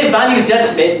agreement, their value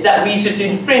judgment that we should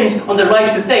infringe on the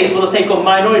right to say for the sake of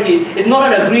minorities is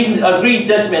not an agreed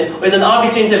judgment, or is an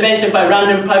arbitrary intervention by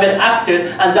random private actors,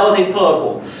 and that was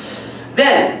intolerable.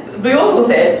 Then we also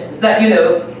said that, you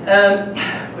know,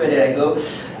 where did I go?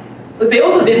 They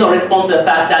also did not respond to the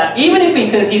fact that even if we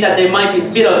can see that there might be a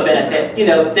bit of a benefit, you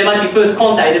know, there might be first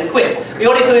contact and quick. We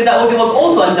already told you that it was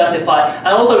also unjustified, and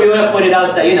also we already pointed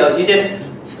out that, you know, you just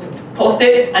post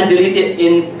it and delete it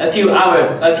in a few hours,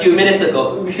 a few minutes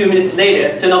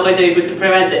later, so you're not going to be able to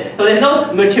prevent it. So there's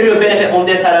no material benefit on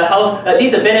their side of the house. At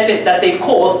least the benefit that they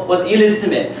caused was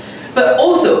illegitimate. But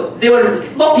also, they were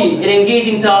sloppy in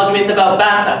engaging to arguments about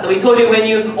backlash. So we told you when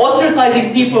you ostracize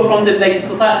these people from the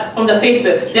from the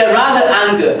Facebook, they're rather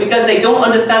angry because they don't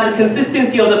understand the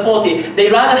consistency of the policy. They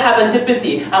rather have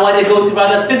antipathy, and why they go to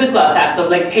rather physical attacks of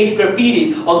like hate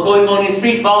graffitis or going on in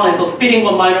street violence or spitting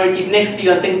on minorities next to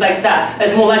you and things like that.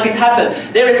 That's more likely to happen.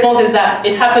 Their response is that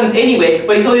it happens anyway,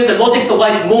 but we told you the logic of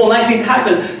why it's more likely to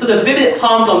happen, so the vivid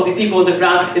harms on the people on the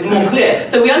ground is more clear.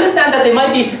 So we understand that there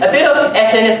might be a bit of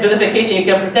SNS vilification you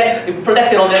can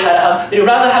protect it on the side of the house. We'd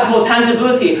rather have more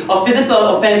tangibility of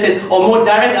physical offences or more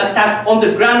direct attacks on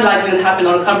the ground likely to happen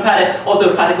on compared of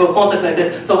the practical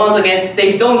consequences. So once again,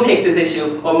 they don't take this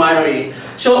issue of minorities.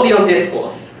 Shortly on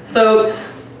discourse. So,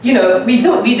 you know, we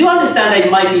do understand that it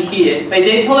might be heated, but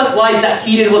they told us why that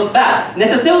heated was bad.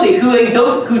 Necessarily, who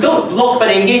don't block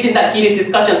but engage in that heated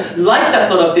discussion like that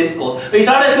sort of discourse. We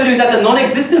rather told you that the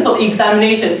non-existence of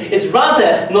examination is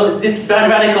rather not this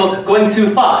radical going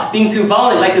too far, being too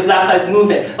violent like the Black Lives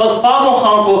Movement. That was far more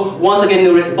harmful, once again,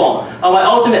 no response. And why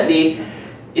ultimately,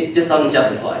 it's just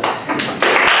unjustified.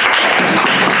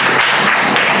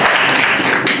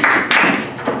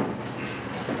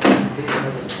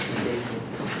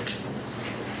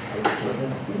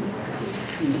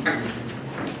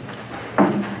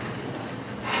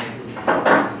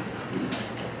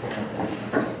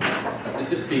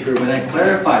 Speaker, when I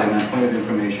clarified in my point of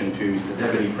information to the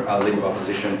Deputy Leader of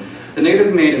Opposition, the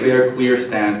negative made a very clear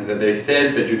stance that they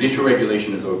said that judicial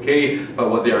regulation is okay,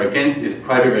 but what they are against is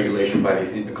private regulation by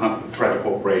these private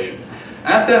corporations.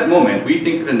 At that moment, we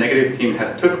think that the negative team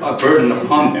has took a burden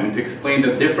upon them to explain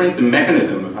the difference in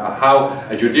mechanism of how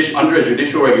under a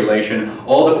judicial regulation,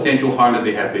 all the potential harm that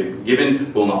they have been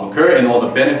given will not occur, and all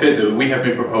the benefit that we have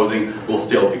been proposing will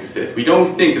still exist. We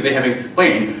don't think that they have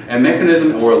explained a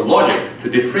mechanism or a logic to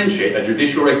differentiate a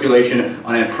judicial regulation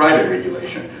on a private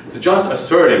regulation. So just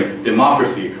asserting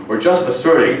democracy or just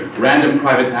asserting random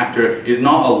private actor is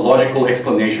not a logical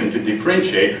explanation to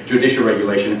differentiate judicial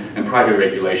regulation and private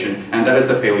regulation, and that is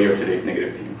the failure of today's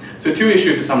negative team. So two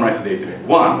issues to summarize today's debate.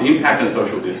 One, the impact on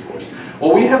social discourse.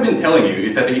 What we have been telling you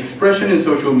is that the expression in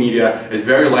social media is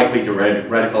very likely to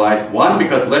radicalize, one,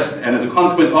 because and as a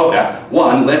consequence of that,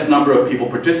 one, less number of people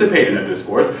participate in a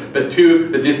discourse, but two,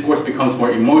 the discourse becomes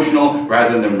more emotional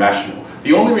rather than rational.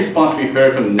 The only response we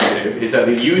heard from the negative is that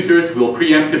the users will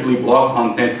preemptively block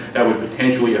content that would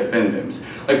potentially offend them.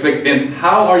 Then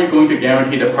how are you going to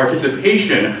guarantee the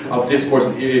participation of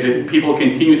discourse if people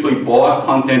continuously block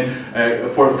content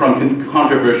from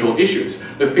controversial issues?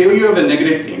 The failure of the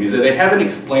negative team is that they haven't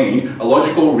explained a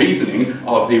logical reasoning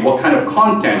of what kind of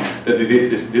content that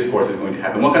this discourse is going to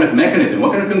happen, what kind of mechanism,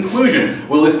 what kind of conclusion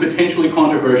will this potentially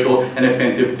controversial and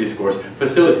offensive discourse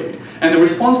facilitate. And the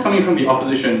response coming from the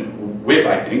opposition whip,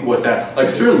 I think, was that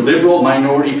certain liberal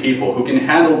minority people who can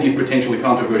handle these potentially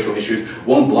controversial issues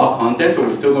won't block content, so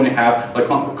we're still going to have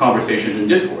conversations and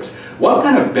discourse. What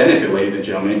kind of benefit, ladies and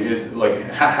gentlemen, is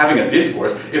having a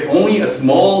discourse if only a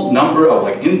small number of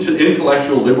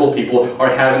intellectual liberal people are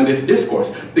having this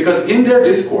discourse? Because in their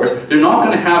discourse, they're not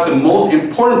going to have the most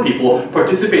important people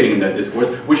participating in that discourse,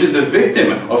 which is the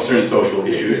victim of certain social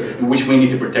issues, which we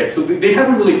need to protect. So they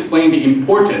haven't really explained the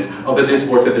importance of the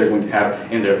discourse that they're going to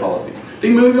have in their policy. They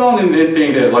moved on in this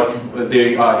saying that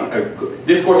the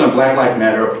discourse on Black Lives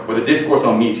Matter or the discourse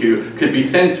on Me Too could be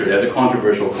censored as a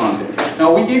controversial content.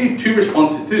 Now we gave you two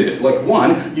responses to this.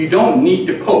 One, you don't need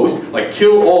to post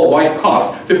kill all white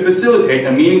cops to facilitate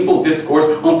a meaningful discourse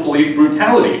on police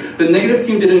brutality. The negative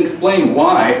team didn't explain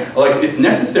why it's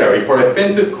necessary for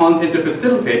offensive content to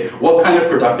facilitate what kind of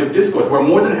productive discourse. We're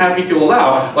more than happy to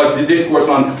allow the discourse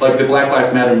on the Black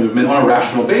Lives Matter movement on a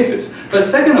rational basis. But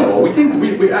second of all, we think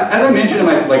as I mentioned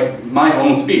in my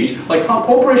own speech,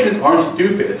 corporations aren't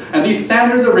stupid, and these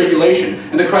standards of regulation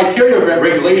and the criteria of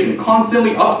regulation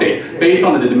constantly update based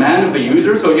on the demand of the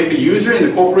user. So if the user and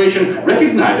the corporation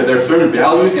recognize that there are certain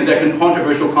values in that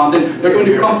controversial content, they're going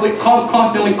to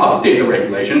constantly update the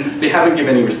regulation. They haven't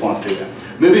given any response to that.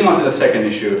 Moving on to the second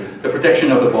issue, the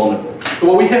protection of the vulnerable. So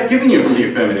what we have given you from the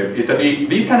affirmative is that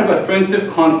these kind of offensive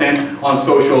content on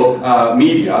social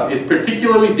media is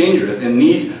particularly dangerous in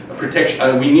these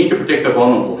we need to protect the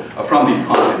vulnerable from these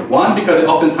content. One, because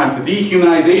oftentimes the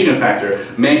dehumanization factor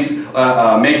makes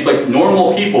like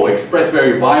normal people express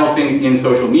very vile things in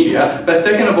social media. But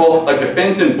second of all, like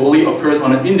offense and bully occurs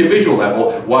on an individual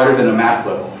level wider than a mass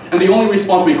level. And the only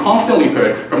response we constantly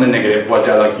heard from the negative was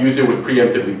that like user would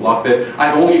preemptively block it.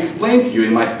 I've only explained to you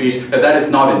in my speech that that is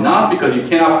not enough because you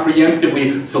cannot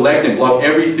preemptively select and block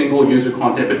every single user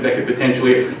content that could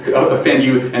potentially offend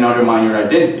you and undermine your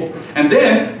identity. And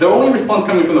then the only response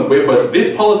coming from the whip was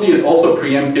this policy is also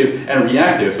preemptive and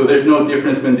reactive, so there's no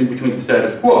difference between the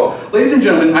status quo. Ladies and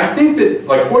gentlemen, I think that,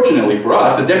 like fortunately for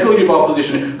us, the declarative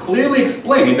opposition clearly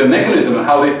explained the mechanism of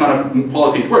how these kind of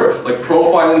policies work, like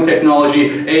profiling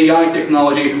technology, AI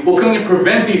technology will come and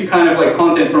prevent these kind of like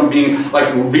content from being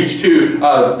like reached to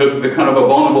the kind of a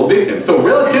vulnerable victim. So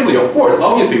relatively, of course,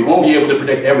 obviously we won't be able to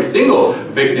protect every single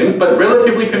victims, but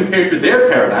relatively compared to their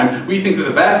paradigm, we think that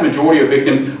the vast majority of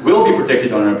victims will be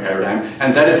protected under our paradigm,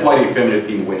 and that is why the effeminate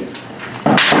theme wins.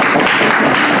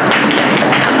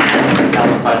 That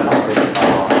was quite